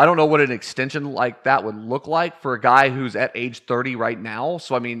 So I don't know what an extension like that would look like for a guy who's at age 30 right now.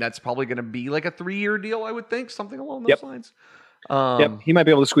 So, that's probably going to be like a 3-year deal, I would think, something along those lines. He might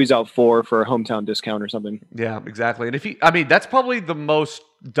be able to squeeze out 4 for a hometown discount or something. Yeah, exactly. And that's probably the most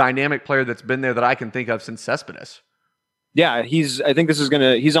dynamic player that's been there that I can think of since Cespedes. Yeah, he's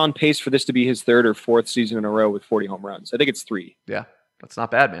on pace for this to be his 3rd or 4th season in a row with 40 home runs. I think it's 3. Yeah, that's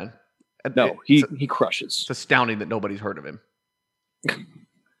not bad, man. No, he crushes. It's astounding that nobody's heard of him.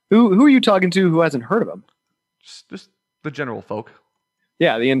 Who are you talking to who hasn't heard of him? Just the general folk.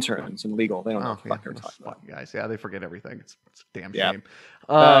 Yeah, the interns and legal. They don't know what the fuck they're talking about. Guys, yeah, they forget everything. It's a damn shame.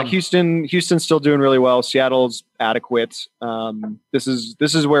 Houston's still doing really well. Seattle's adequate. This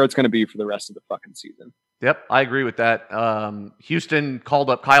is where it's going to be for the rest of the fucking season. Yep, I agree with that. Houston called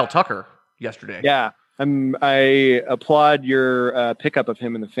up Kyle Tucker yesterday. Yeah, I applaud your pickup of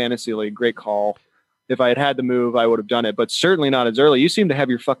him in the fantasy league. Great call. If I had the move, I would have done it, but certainly not as early. You seem to have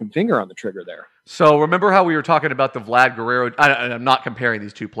your fucking finger on the trigger there. So remember how we were talking about the Vlad Guerrero? I'm not comparing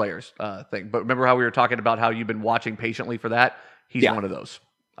these two players thing, but remember how we were talking about how you've been watching patiently for that? He's one of those.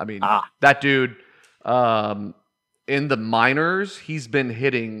 That dude in the minors, he's been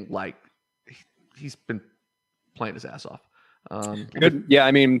hitting he's been playing his ass off. Good. Yeah,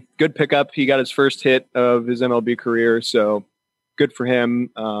 good pickup. He got his first hit of his MLB career, so good for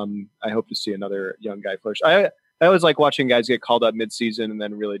him. I hope to see another young guy flourish. I always like watching guys get called up midseason and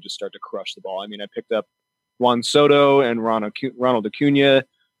then really just start to crush the ball. I picked up Juan Soto and Ronald Acuna.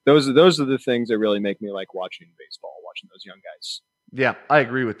 Those are the things that really make me like watching baseball, watching those young guys. Yeah, I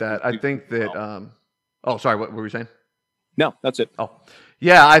agree with that. I think that sorry, what were you saying? No, that's it. Oh.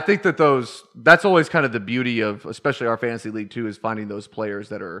 Yeah, I think that that's always kind of the beauty of, especially our fantasy league too, is finding those players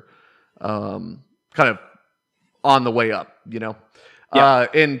that are kind of on the way up, Yeah.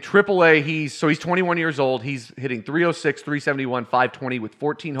 In AAA, he's 21 years old. He's hitting 306, 371, 520 with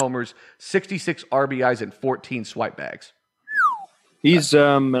 14 homers, 66 RBIs, and 14 swipe bags. He's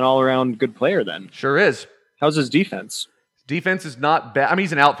an all-around good player then. Sure is. How's his defense? Defense is not bad.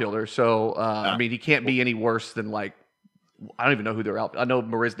 He's an outfielder, so he can't be any worse than I don't even know who they're out. I know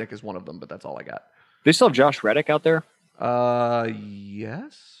Marisnik is one of them, but that's all I got. They still have Josh Reddick out there?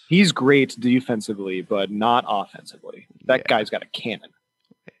 Yes. He's great defensively, but not offensively. That guy's got a cannon.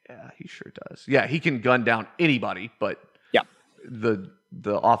 Yeah, he sure does. Yeah, he can gun down anybody, but the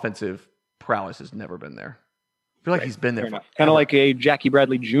offensive prowess has never been there. I feel like he's been there. Kind of like a Jackie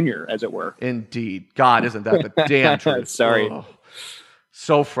Bradley Jr., as it were. Indeed. God, isn't that the damn truth? Sorry. Oh,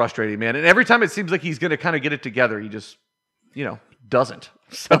 so frustrating, man. And every time it seems like he's going to kind of get it together, he just, doesn't.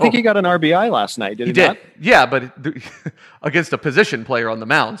 So, I think he got an RBI last night. Did he did. not? Yeah, but against a position player on the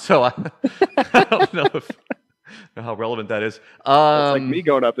mound. So I don't know how relevant that is. It's like me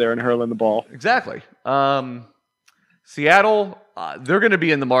going up there and hurling the ball. Exactly. Seattle, they're going to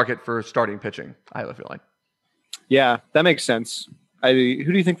be in the market for starting pitching, I have a feeling. Yeah, that makes sense. Who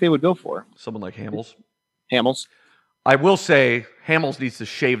do you think they would go for? Someone like Hamels. Hamels. I will say Hamels needs to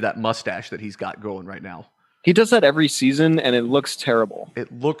shave that mustache that he's got going right now. He does that every season, and it looks terrible.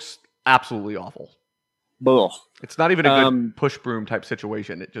 It looks absolutely awful. Ugh. It's not even a good push broom type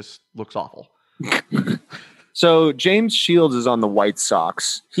situation. It just looks awful. So James Shields is on the White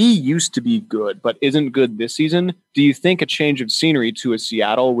Sox. He used to be good, but isn't good this season. Do you think a change of scenery to a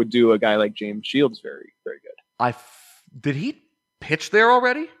Seattle would do a guy like James Shields very, very good? Did he pitch there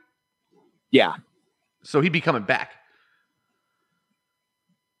already? Yeah. So he'd be coming back.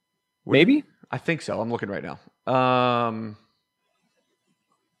 Maybe? I think so. I'm looking right now.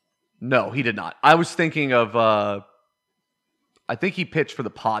 No, he did not. I was thinking of, I think he pitched for the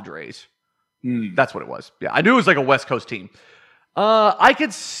Padres. That's what it was. Yeah, I knew it was like a West Coast team. I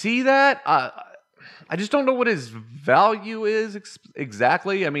could see that. I just don't know what his value is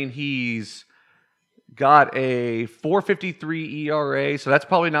exactly. I mean, he's got a 4.53 ERA, so that's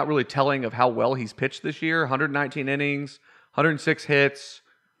probably not really telling of how well he's pitched this year. 119 innings, 106 hits,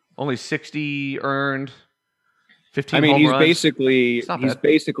 only 60 earned, 15 home runs. He's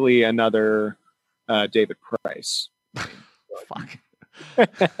basically another David Price. Fuck.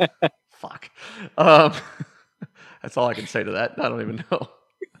 Fuck. That's all I can say to that. I don't even know.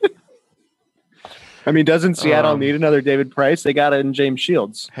 I mean, doesn't Seattle need another David Price? They got it in James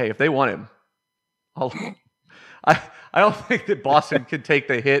Shields. Hey, if they want him, I don't think that Boston can take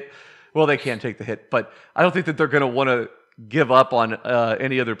the hit. Well, they can take the hit, but I don't think that they're going to want to give up on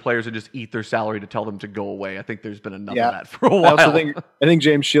any other players and just eat their salary to tell them to go away. I think there's been enough of that for a while. I think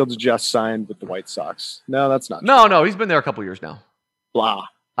James Shields just signed with the White Sox. No, that's not true. No, he's been there a couple years now. Blah.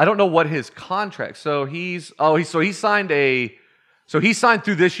 I don't know what his contract. So he signed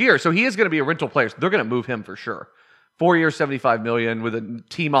through this year. So he is going to be a rental player. So they're going to move him for sure. 4 years, $75 million with a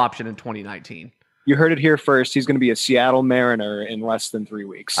team option in 2019. You heard it here first. He's going to be a Seattle Mariner in less than 3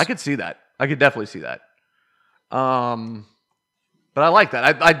 weeks. I could see that. I could definitely see that. But I like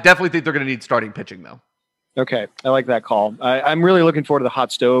that. I definitely think they're going to need starting pitching though. Okay, I like that call. I'm really looking forward to the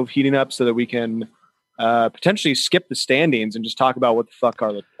hot stove heating up so that we can potentially skip the standings and just talk about what the fuck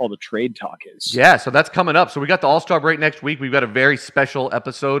all the trade talk is. Yeah, so that's coming up. So we got the All-Star break next week. We've got a very special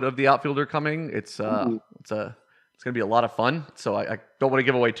episode of The Outfielder coming. It's going to be a lot of fun. So I don't want to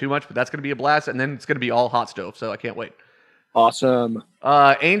give away too much, but that's going to be a blast. And then it's going to be all hot stove. So I can't wait. Awesome.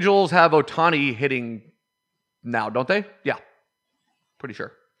 Angels have Ohtani hitting now, don't they? Yeah, pretty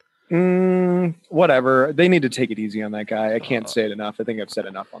sure. Whatever. They need to take it easy on that guy. I can't say it enough. I think I've said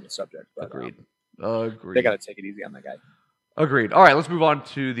enough on the subject. But, Agreed. They got to take it easy on that guy. Agreed. All right, let's move on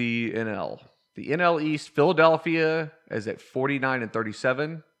to the NL. The NL East, Philadelphia is at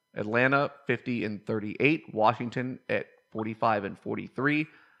 49-37. Atlanta 50-38. Washington at 45-43.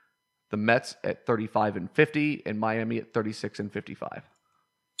 The Mets at 35-50, and Miami at 36-55.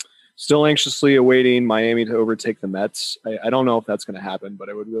 Still anxiously awaiting Miami to overtake the Mets. I don't know if that's going to happen, but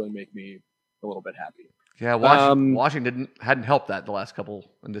it would really make me a little bit happy. Yeah, Washington hadn't helped that the last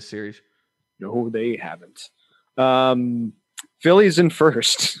couple in this series. No, they haven't. Philly's in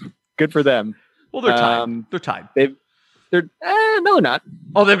first. Good for them. Well, they're tied. They're tied. No, they're not.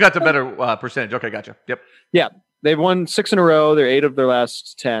 Oh, they've got the better percentage. Okay, gotcha. Yep. Yeah, they've won 6 in a row. They're 8 of their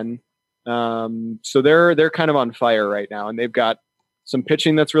last 10. So they're kind of on fire right now, and they've got some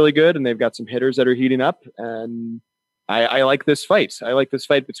pitching that's really good, and they've got some hitters that are heating up. And I like this fight. I like this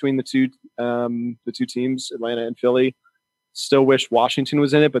fight between the two teams, Atlanta and Philly. Still wish Washington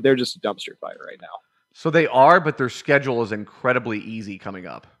was in it, but they're just a dumpster fire right now. So they are, but their schedule is incredibly easy coming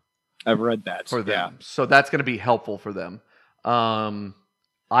up. I've read that for them. Yeah. So that's going to be helpful for them.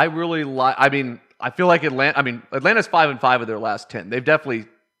 I really like. I mean, I feel like Atlanta's 5-5 of their last 10. They've definitely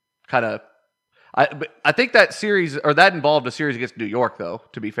kind of. I think that series or that involved a series against New York, though.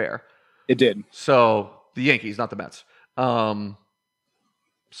 To be fair, it did. So the Yankees, not the Mets. So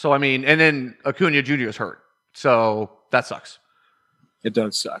I mean, and then Acuna Jr. is hurt, so that sucks. It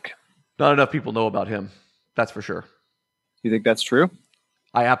does suck. Not enough people know about him. That's for sure. You think that's true?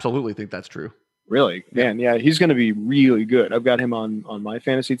 I absolutely think that's true. Really? Man, yeah, he's going to be really good. I've got him on my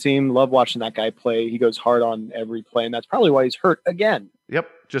fantasy team. Love watching that guy play. He goes hard on every play, and that's probably why he's hurt again. Yep,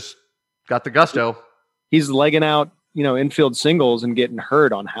 just got the gusto. He's legging out, infield singles and getting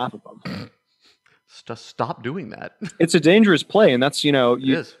hurt on half of them. Just stop doing that. It's a dangerous play, and that's, it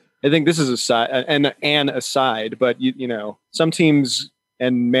is. I think this is an aside, but some teams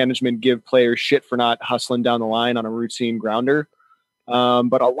and management give players shit for not hustling down the line on a routine grounder.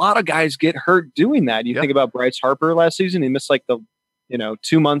 But a lot of guys get hurt doing that. You think about Bryce Harper last season; he missed like the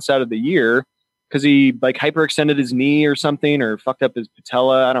 2 months out of the year because he like hyperextended his knee or something, or fucked up his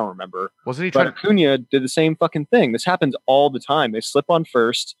patella. I don't remember. Wasn't he But trying? Acuna did the same fucking thing. This happens all the time. They slip on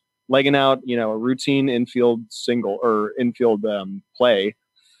first, legging out, a routine infield single or infield play,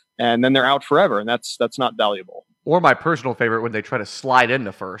 and then they're out forever, and that's not valuable. Or my personal favorite, when they try to slide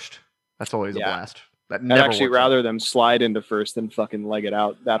into first. That's always a blast. I'd actually rather them slide into first than fucking leg it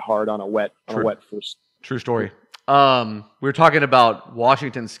out that hard on a wet first. True story. We were talking about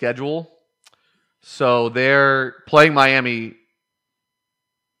Washington's schedule. So they're playing Miami.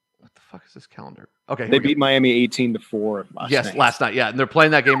 What the fuck is this calendar? Okay, they beat Miami 18-4 last night. Yeah, and they're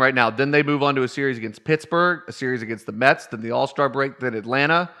playing that game right now. Then they move on to a series against Pittsburgh, a series against the Mets, then the All-Star break, then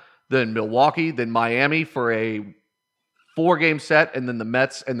Atlanta, then Milwaukee, then Miami for a 4-game set, and then the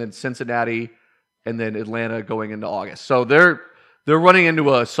Mets, and then Cincinnati, and then Atlanta going into August. So they're running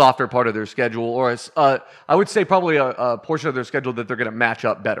into a softer part of their schedule, or I would say probably a portion of their schedule that they're going to match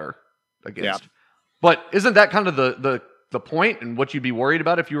up better against. Yeah. But isn't that kind of the point, and what you'd be worried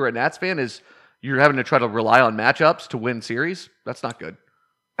about if you were a Nats fan is you're having to try to rely on matchups to win series? That's not good.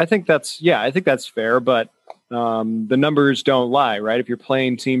 I think that's fair, but the numbers don't lie, right? If you're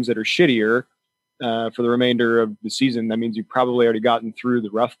playing teams that are shittier for the remainder of the season, that means you've probably already gotten through the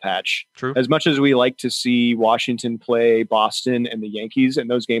rough patch. True. As much as we like to see Washington play Boston and the Yankees, and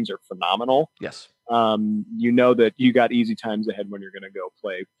those games are phenomenal. Yes. That you got easy times ahead when you're going to go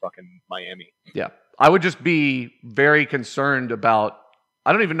play fucking Miami. Yeah. I would just be very concerned about,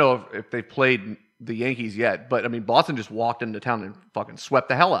 I don't even know if they've played the Yankees yet, but I mean, Boston just walked into town and fucking swept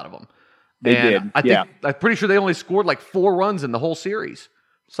the hell out of them. They did. I'm pretty sure they only scored like 4 runs in the whole series.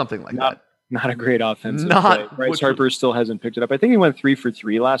 Something like that. Not a great offensive play. Bryce Harper still hasn't picked it up. I think he went 3 for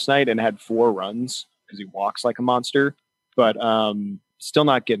 3 last night and had 4 runs because he walks like a monster, but still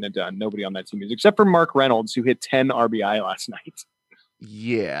not getting it done. Nobody on that team is, except for Mark Reynolds, who hit 10 RBI last night.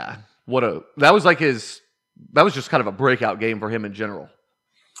 Yeah. That was just kind of a breakout game for him in general.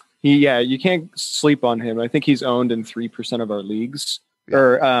 You can't sleep on him. I think he's owned in 3% of our leagues,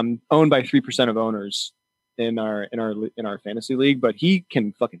 or owned by 3% of owners in our fantasy league. But he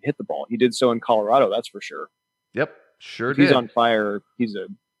can fucking hit the ball. He did so in Colorado, that's for sure. Yep, sure. He's on fire. He's a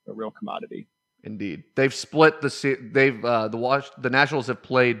real commodity. Indeed, they've split the Nationals have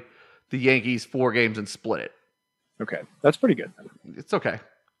played the Yankees 4 games and split it. Okay, that's pretty good. It's okay.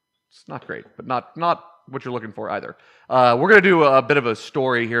 It's not great, but not what you're looking for either. We're going to do a bit of a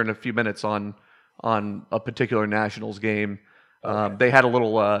story here in a few minutes on a particular Nationals game. Okay. They had a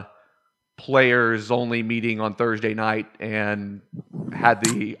little players-only meeting on Thursday night and had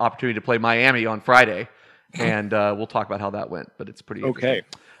the opportunity to play Miami on Friday, and we'll talk about how that went, but it's pretty okay.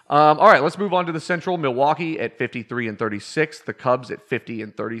 All right, let's move on to the Central. Milwaukee at 53-36, the Cubs at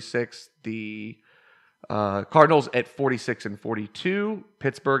 50-36, the Cardinals at 46-42,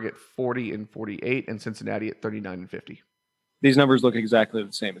 Pittsburgh at 40-48, and Cincinnati at 39-50. These numbers look exactly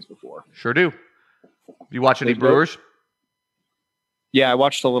the same as before. Sure do. You watch any Brewers? Yeah, I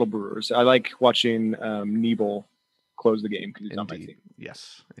watched a little Brewers. I like watching Niebel close the game because he's on my team.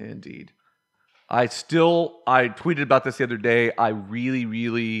 Yes, indeed. I tweeted about this the other day. I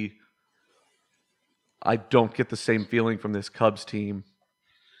don't get the same feeling from this Cubs team,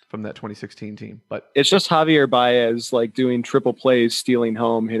 from that 2016 team. But it's just Javier Baez like doing triple plays, stealing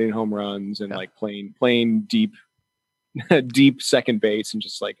home, hitting home runs, and like playing deep second base, and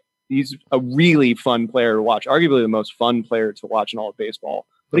just like he's a really fun player to watch. Arguably the most fun player to watch in all of baseball.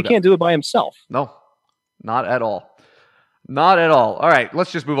 But he can't do it by himself. No, not at all. Not at all. All right,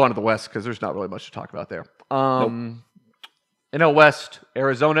 let's just move on to the West because there's not really much to talk about there. Nope. NL West,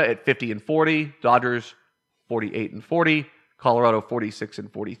 Arizona at 50-40, Dodgers 48-40, Colorado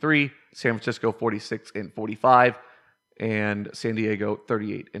 46-43, San Francisco 46-45, and San Diego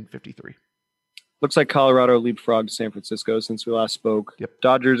 38-53. Looks like Colorado leapfrogged San Francisco since we last spoke. Yep.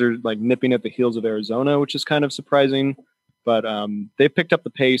 Dodgers are like nipping at the heels of Arizona, which is kind of surprising, but they picked up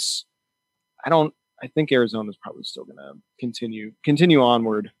the pace. I think Arizona's probably still going to continue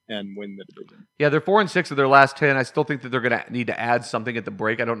onward and win the division. Yeah, they're 4-6 of their last 10. I still think that they're going to need to add something at the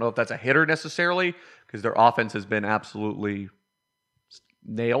break. I don't know if that's a hitter necessarily because their offense has been absolutely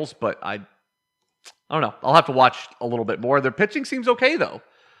nails, but I don't know. I'll have to watch a little bit more. Their pitching seems okay though.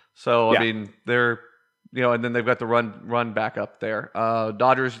 So, I mean, they're, and then they've got the run back up there.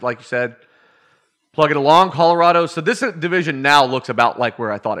 Dodgers, like you said, plug it along. Colorado. So this division now looks about like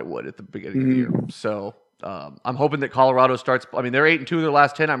where I thought it would at the beginning of the year. So I'm hoping that Colorado starts. I mean, they're 8-2 in their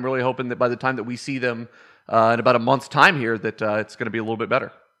last 10. I'm really hoping that by the time that we see them in about a month's time here that it's going to be a little bit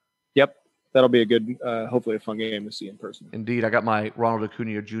better. Yep. That'll be a good, hopefully a fun game to see in person. Indeed. I got my Ronald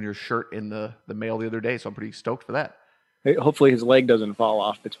Acuna Jr. shirt in the mail the other day, so I'm pretty stoked for that. Hey, hopefully his leg doesn't fall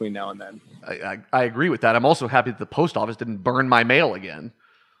off between now and then. I agree with that. I'm also happy that the post office didn't burn my mail again.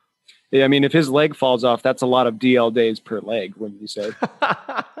 Yeah, I mean, if his leg falls off, that's a lot of DL days per leg, wouldn't you say?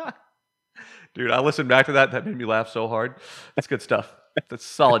 Dude, I listened back to that. That made me laugh so hard. That's good stuff. That's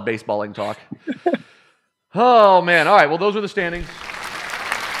solid baseballing talk. Oh, man. All right. Well, those are the standings.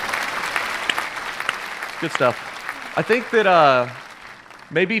 Good stuff. I think that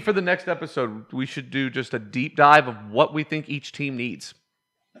maybe for the next episode, we should do just a deep dive of what we think each team needs.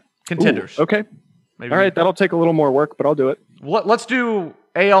 Contenders. Ooh, okay. Maybe. All right. That'll take a little more work, but I'll do it. Let's do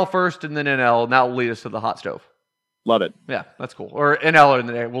AL first and then NL, and that will lead us to the hot stove. Love it. Yeah, that's cool. Or NL and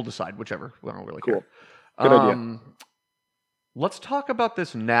then AL. We'll decide, whichever. We don't really care. Cool. Good idea. Let's talk about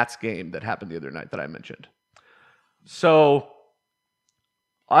this Nats game that happened the other night that I mentioned. So,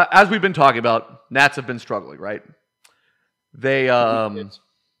 as we've been talking about, Nats have been struggling, right? They, let's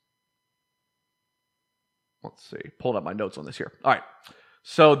see, pulling up my notes on this here. All right.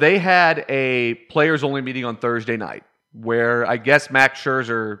 So they had a players-only meeting on Thursday night where I guess Max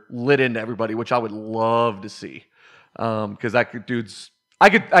Scherzer lit into everybody, which I would love to see. Because I could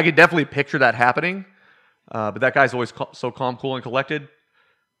definitely picture that happening. But that guy's always so calm, cool, and collected.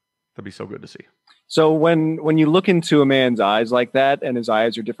 That'd be so good to see. So when you look into a man's eyes like that, and his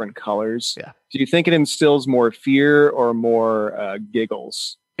eyes are different colors, do you think it instills more fear or more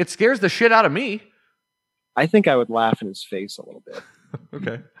giggles? It scares the shit out of me. I think I would laugh in his face a little bit.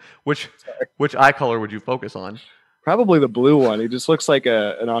 Okay. Which eye color would you focus on? Probably the blue one. He just looks like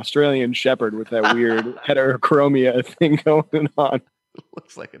an Australian shepherd with that weird heterochromia thing going on.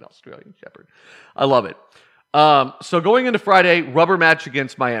 Looks like an Australian shepherd. I love it. So going into Friday, rubber match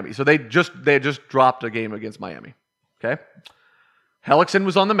against Miami. So they had just dropped a game against Miami. Okay. Hellickson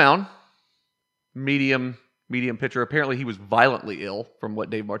was on the mound. Medium pitcher. Apparently he was violently ill from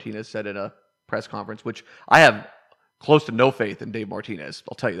what Dave Martinez said at a press conference, which I have close to no faith in Dave Martinez.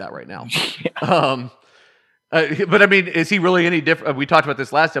 I'll tell you that right now. Yeah. But I mean, is he really any different? We talked about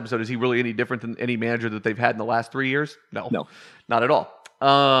this last episode. Is he really any different than any manager that they've had in the last 3 years? No, not at all.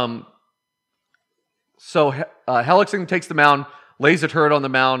 So Hellickson takes the mound, lays a turret on the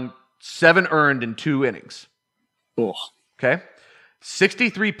mound, 7 earned in 2 innings. Ugh. Okay.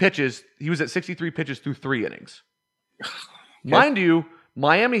 63 pitches. He was at 63 pitches through 3 innings. Okay. Mind you,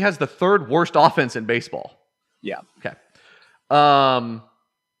 Miami has the 3rd worst offense in baseball. Yeah. Okay.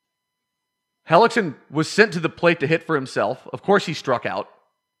 Hellickson was sent to the plate to hit for himself. Of course, he struck out.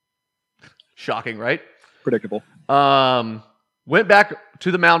 Shocking, right? Predictable. Went back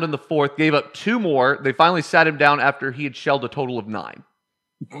to the mound in the 4th, gave up 2 more. They finally sat him down after he had shelled a total of 9.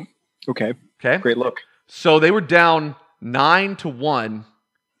 Okay. Okay. Great look. So they were down 9-1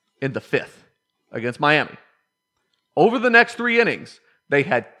 in the 5th against Miami. Over the next 3 innings, they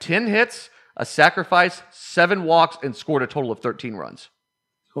had 10 hits, a sacrifice, 7 walks, and scored a total of 13 runs.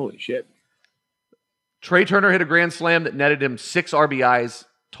 Holy shit. Trey Turner hit a grand slam that netted him 6 RBIs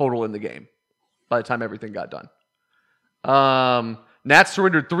total in the game by the time everything got done. Nats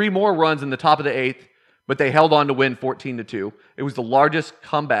surrendered 3 more runs in the top of the 8th, but they held on to win 14-2. It was the largest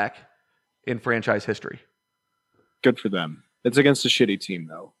comeback in franchise history. Good for them. It's against a shitty team,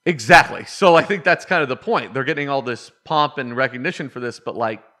 though. Exactly. So I think that's kind of the point. They're getting all this pomp and recognition for this, but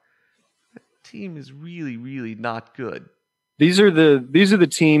like, the team is really, really not good. These are the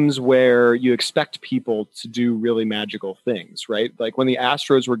teams where you expect people to do really magical things, right? Like when the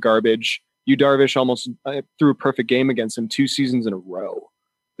Astros were garbage, Yu Darvish almost threw a perfect game against them 2 seasons in a row.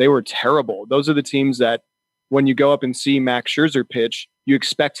 They were terrible. Those are the teams that when you go up and see Max Scherzer pitch, you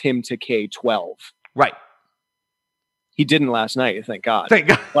expect him to K12. Right. He didn't last night, thank God. Thank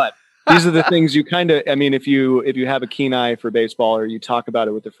God. But these are the things you kind of, I mean, if you have a keen eye for baseball or you talk about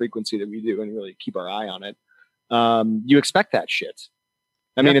it with the frequency that we do and really keep our eye on it, you expect that shit.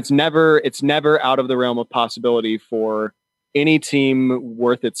 I mean, it's never out of the realm of possibility for any team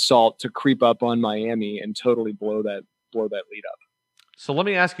worth its salt to creep up on Miami and totally blow that lead up. So let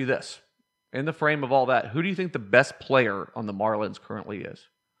me ask you this. In the frame of all that, who do you think the best player on the Marlins currently is?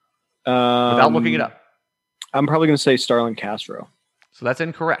 Without looking it up. I'm probably going to say Starlin Castro. So that's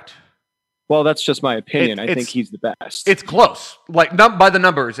incorrect. Well, that's just my opinion. I think he's the best. It's close. Like by the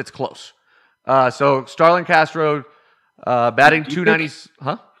numbers, it's close. So Starlin Castro batting 290.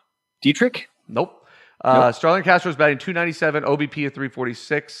 Huh? Dietrich? Nope. Nope. Starlin Castro's batting 297, OBP of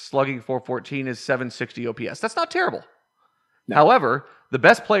 346, slugging 414 is 760 OPS. That's not terrible. No. However, the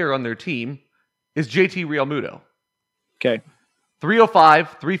best player on their team is JT Realmuto. Okay.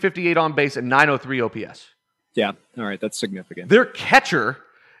 305, 358 on base, and 903 OPS. Yeah. All right. That's significant. Their catcher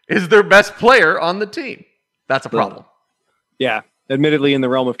is their best player on the team. That's a problem. Yeah. Admittedly, in the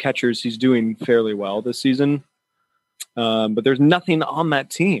realm of catchers, he's doing fairly well this season. But there's nothing on that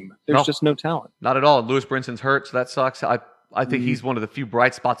team. There's just no talent. Not at all. Lewis Brinson's hurt, so that sucks. I think he's one of the few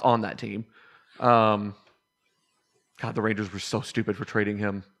bright spots on that team. God, the Rangers were so stupid for trading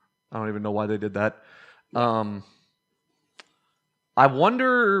him. I don't even know why they did that. I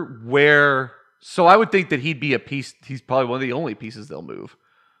wonder where... So I would think that he'd be a piece. He's probably one of the only pieces they'll move.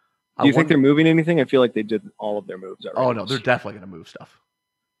 Do you think they're moving anything? I feel like they did all of their moves already. Oh, no. They're definitely going to move stuff.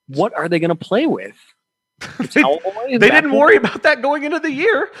 What are they going to play with? They didn't worry about that going into the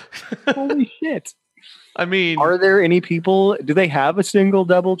year. Holy shit. I mean... Are there any people... Do they have a single,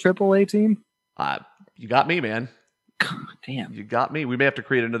 double, triple A team? You got me, man. God damn. You got me. We may have to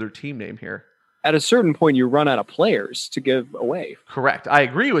create another team name here. At a certain point, you run out of players to give away. Correct. I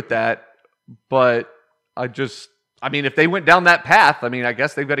agree with that, but I mean, if they went down that path, I mean, I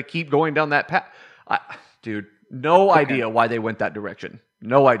guess they've got to keep going down that path. Dude, no idea why they went that direction.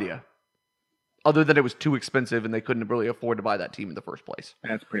 No idea. Other than it was too expensive and they couldn't really afford to buy that team in the first place.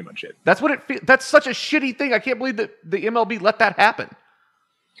 That's pretty much it. That's such a shitty thing. I can't believe that the MLB let that happen.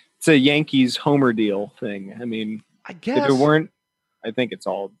 It's a Yankees homer deal thing. I mean, I guess if it weren't, I think it's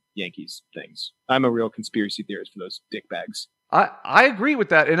all Yankees things. I'm a real conspiracy theorist for those dickbags. I agree with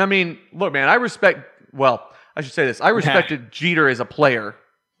that. And I mean, look, man, I should say this. I respected Jeter as a player,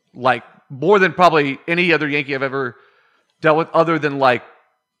 like, more than probably any other Yankee I've ever dealt with, other than, like,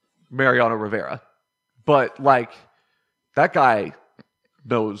 Mariano Rivera. But, like, that guy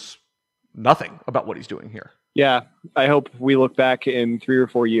knows nothing about what he's doing here. Yeah, I hope we look back in 3 or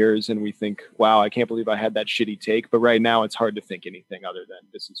 4 years and we think, wow, I can't believe I had that shitty take. But right now, it's hard to think anything other than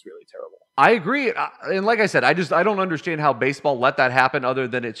this is really terrible. I agree. And like I said, I don't understand how baseball let that happen other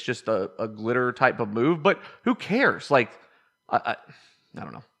than it's just a glitter type of move. But who cares? Like, I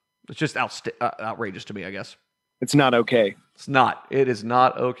don't know. It's just outrageous to me, I guess. It's not okay. It's not. It is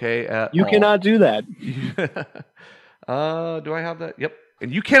not okay at all. You cannot do that. Do I have that? Yep.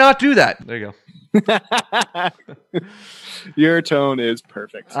 And you cannot do that. There you go. Your tone is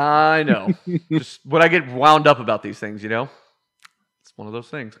perfect. I know. Just when I get wound up about these things, you know? It's one of those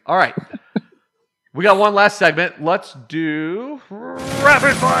things. All right. We got one last segment. Let's do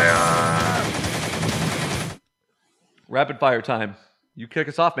rapid fire. Rapid fire time. You kick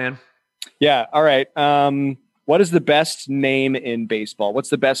us off, man. Yeah. All right. What is the best name in baseball?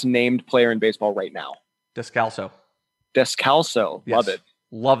 What's the best named player in baseball right now? Descalso. Descalso. Yes. Love it.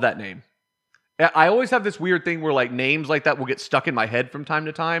 Love that name. I always have this weird thing where, like, names like that will get stuck in my head from time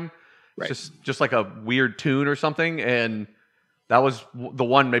to time. Right. Just like a weird tune or something. And that was the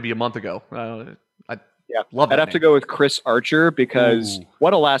one maybe a month ago. Love that I'd have to go with Chris Archer because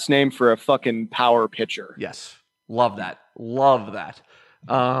what a last name for a fucking power pitcher. Yes. Love that. Love that.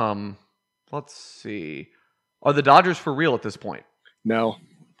 Let's see. Are the Dodgers for real at this point? No.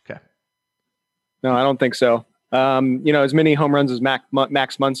 Okay. No, I don't think so. As many home runs as Max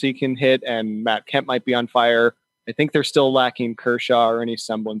Muncy can hit and Matt Kemp might be on fire. I think they're still lacking Kershaw or any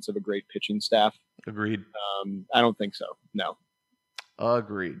semblance of a great pitching staff. Agreed. I don't think so. No.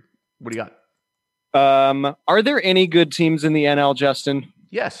 Agreed. What do you got? Are there any good teams in the NL, Justin?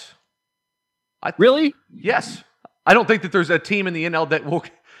 Yes. Really? Yes. I don't think that there's a team in the NL that will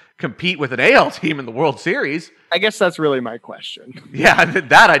compete with an AL team in the World Series. I guess that's really my question. Yeah,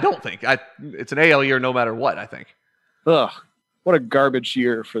 that I don't think. It's an AL year no matter what, I think. Ugh. What a garbage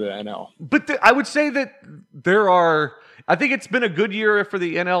year for the NL. But I would say that I think it's been a good year for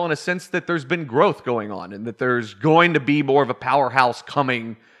the NL in a sense that there's been growth going on and that there's going to be more of a powerhouse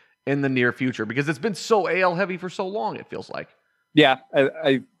coming in the near future because it's been so AL heavy for so long, it feels like. Yeah,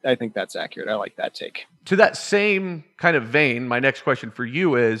 I think that's accurate. I like that take. To that same kind of vein, my next question for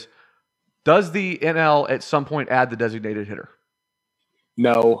you is, does the NL at some point add the designated hitter?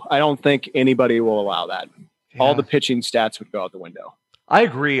 No, I don't think anybody will allow that. Yeah. All the pitching stats would go out the window. I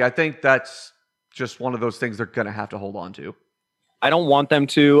agree. I think that's just one of those things they're going to have to hold on to. I don't want them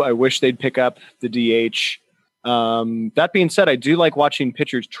to. I wish they'd pick up the DH. That being said, I do like watching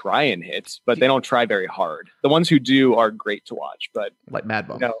pitchers try and hit, but they don't try very hard. The ones who do are great to watch, but like Mad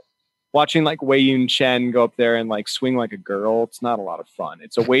Bum. Watching like Wei Yun Chen go up there and like swing like a girl, it's not a lot of fun.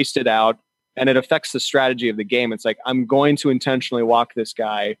 It's a wasted out, and it affects the strategy of the game. It's like, I'm going to intentionally walk this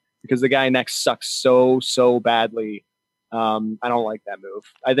guy because the guy next sucks so badly. I don't like that move.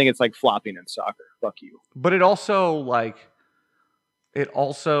 I think it's like flopping in soccer. Fuck you. But it also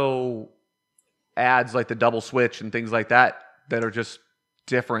adds like the double switch and things like that are just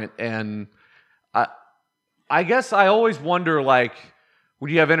different. And I guess I always wonder, like,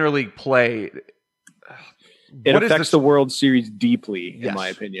 when you have interleague play, it affects the World Series deeply, Yes, in my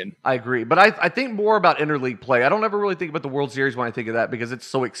opinion. I agree. But I think more about interleague play. I don't ever really think about the World Series when I think of that because it's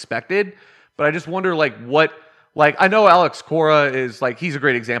so expected. But I just wonder, like, I know Alex Cora is, like, he's a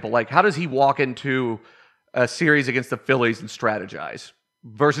great example. Like, how does he walk into a series against the Phillies and strategize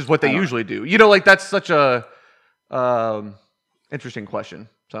versus what they usually do? You know, like, that's such a interesting question.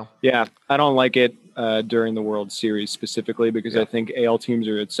 So yeah, I don't like it during the World Series specifically because I think AL teams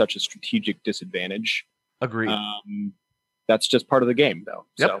are at such a strategic disadvantage. Agreed. That's just part of the game, though.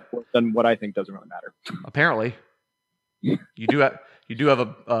 Yep. So then what I think doesn't really matter. Apparently, you do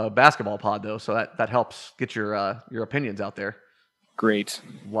have a basketball pod though, so that helps get your opinions out there. Great,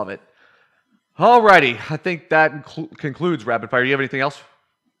 love it. Alrighty, I think that concludes rapid fire. Do you have anything else?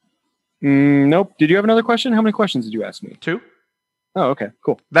 Nope. Did you have another question? How many questions did you ask me? 2. Oh, okay,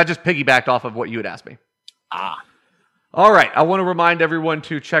 cool. That just piggybacked off of what you had asked me. All right. I want to remind everyone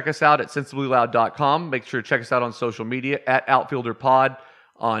to check us out at sensiblyloud.com. Make sure to check us out on social media at Outfielder Pod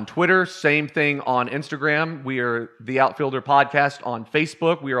on Twitter. Same thing on Instagram. We are the Outfielder Podcast on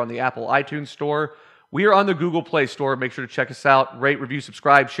Facebook. We are on the Apple iTunes Store. We are on the Google Play Store. Make sure to check us out. Rate, review,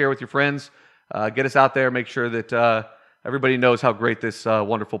 subscribe, share with your friends. Get us out there. Make sure that everybody knows how great this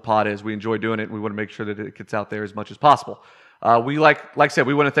wonderful pod is. We enjoy doing it, and we want to make sure that it gets out there as much as possible. We like I said,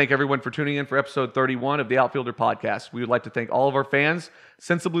 we want to thank everyone for tuning in for episode 31 of the Outfielder Podcast. We would like to thank all of our fans,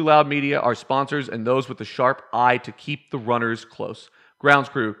 Sensibly Loud Media, our sponsors, and those with the sharp eye to keep the runners close. Grounds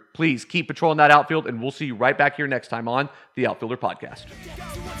crew, please keep patrolling that outfield, and we'll see you right back here next time on the Outfielder Podcast.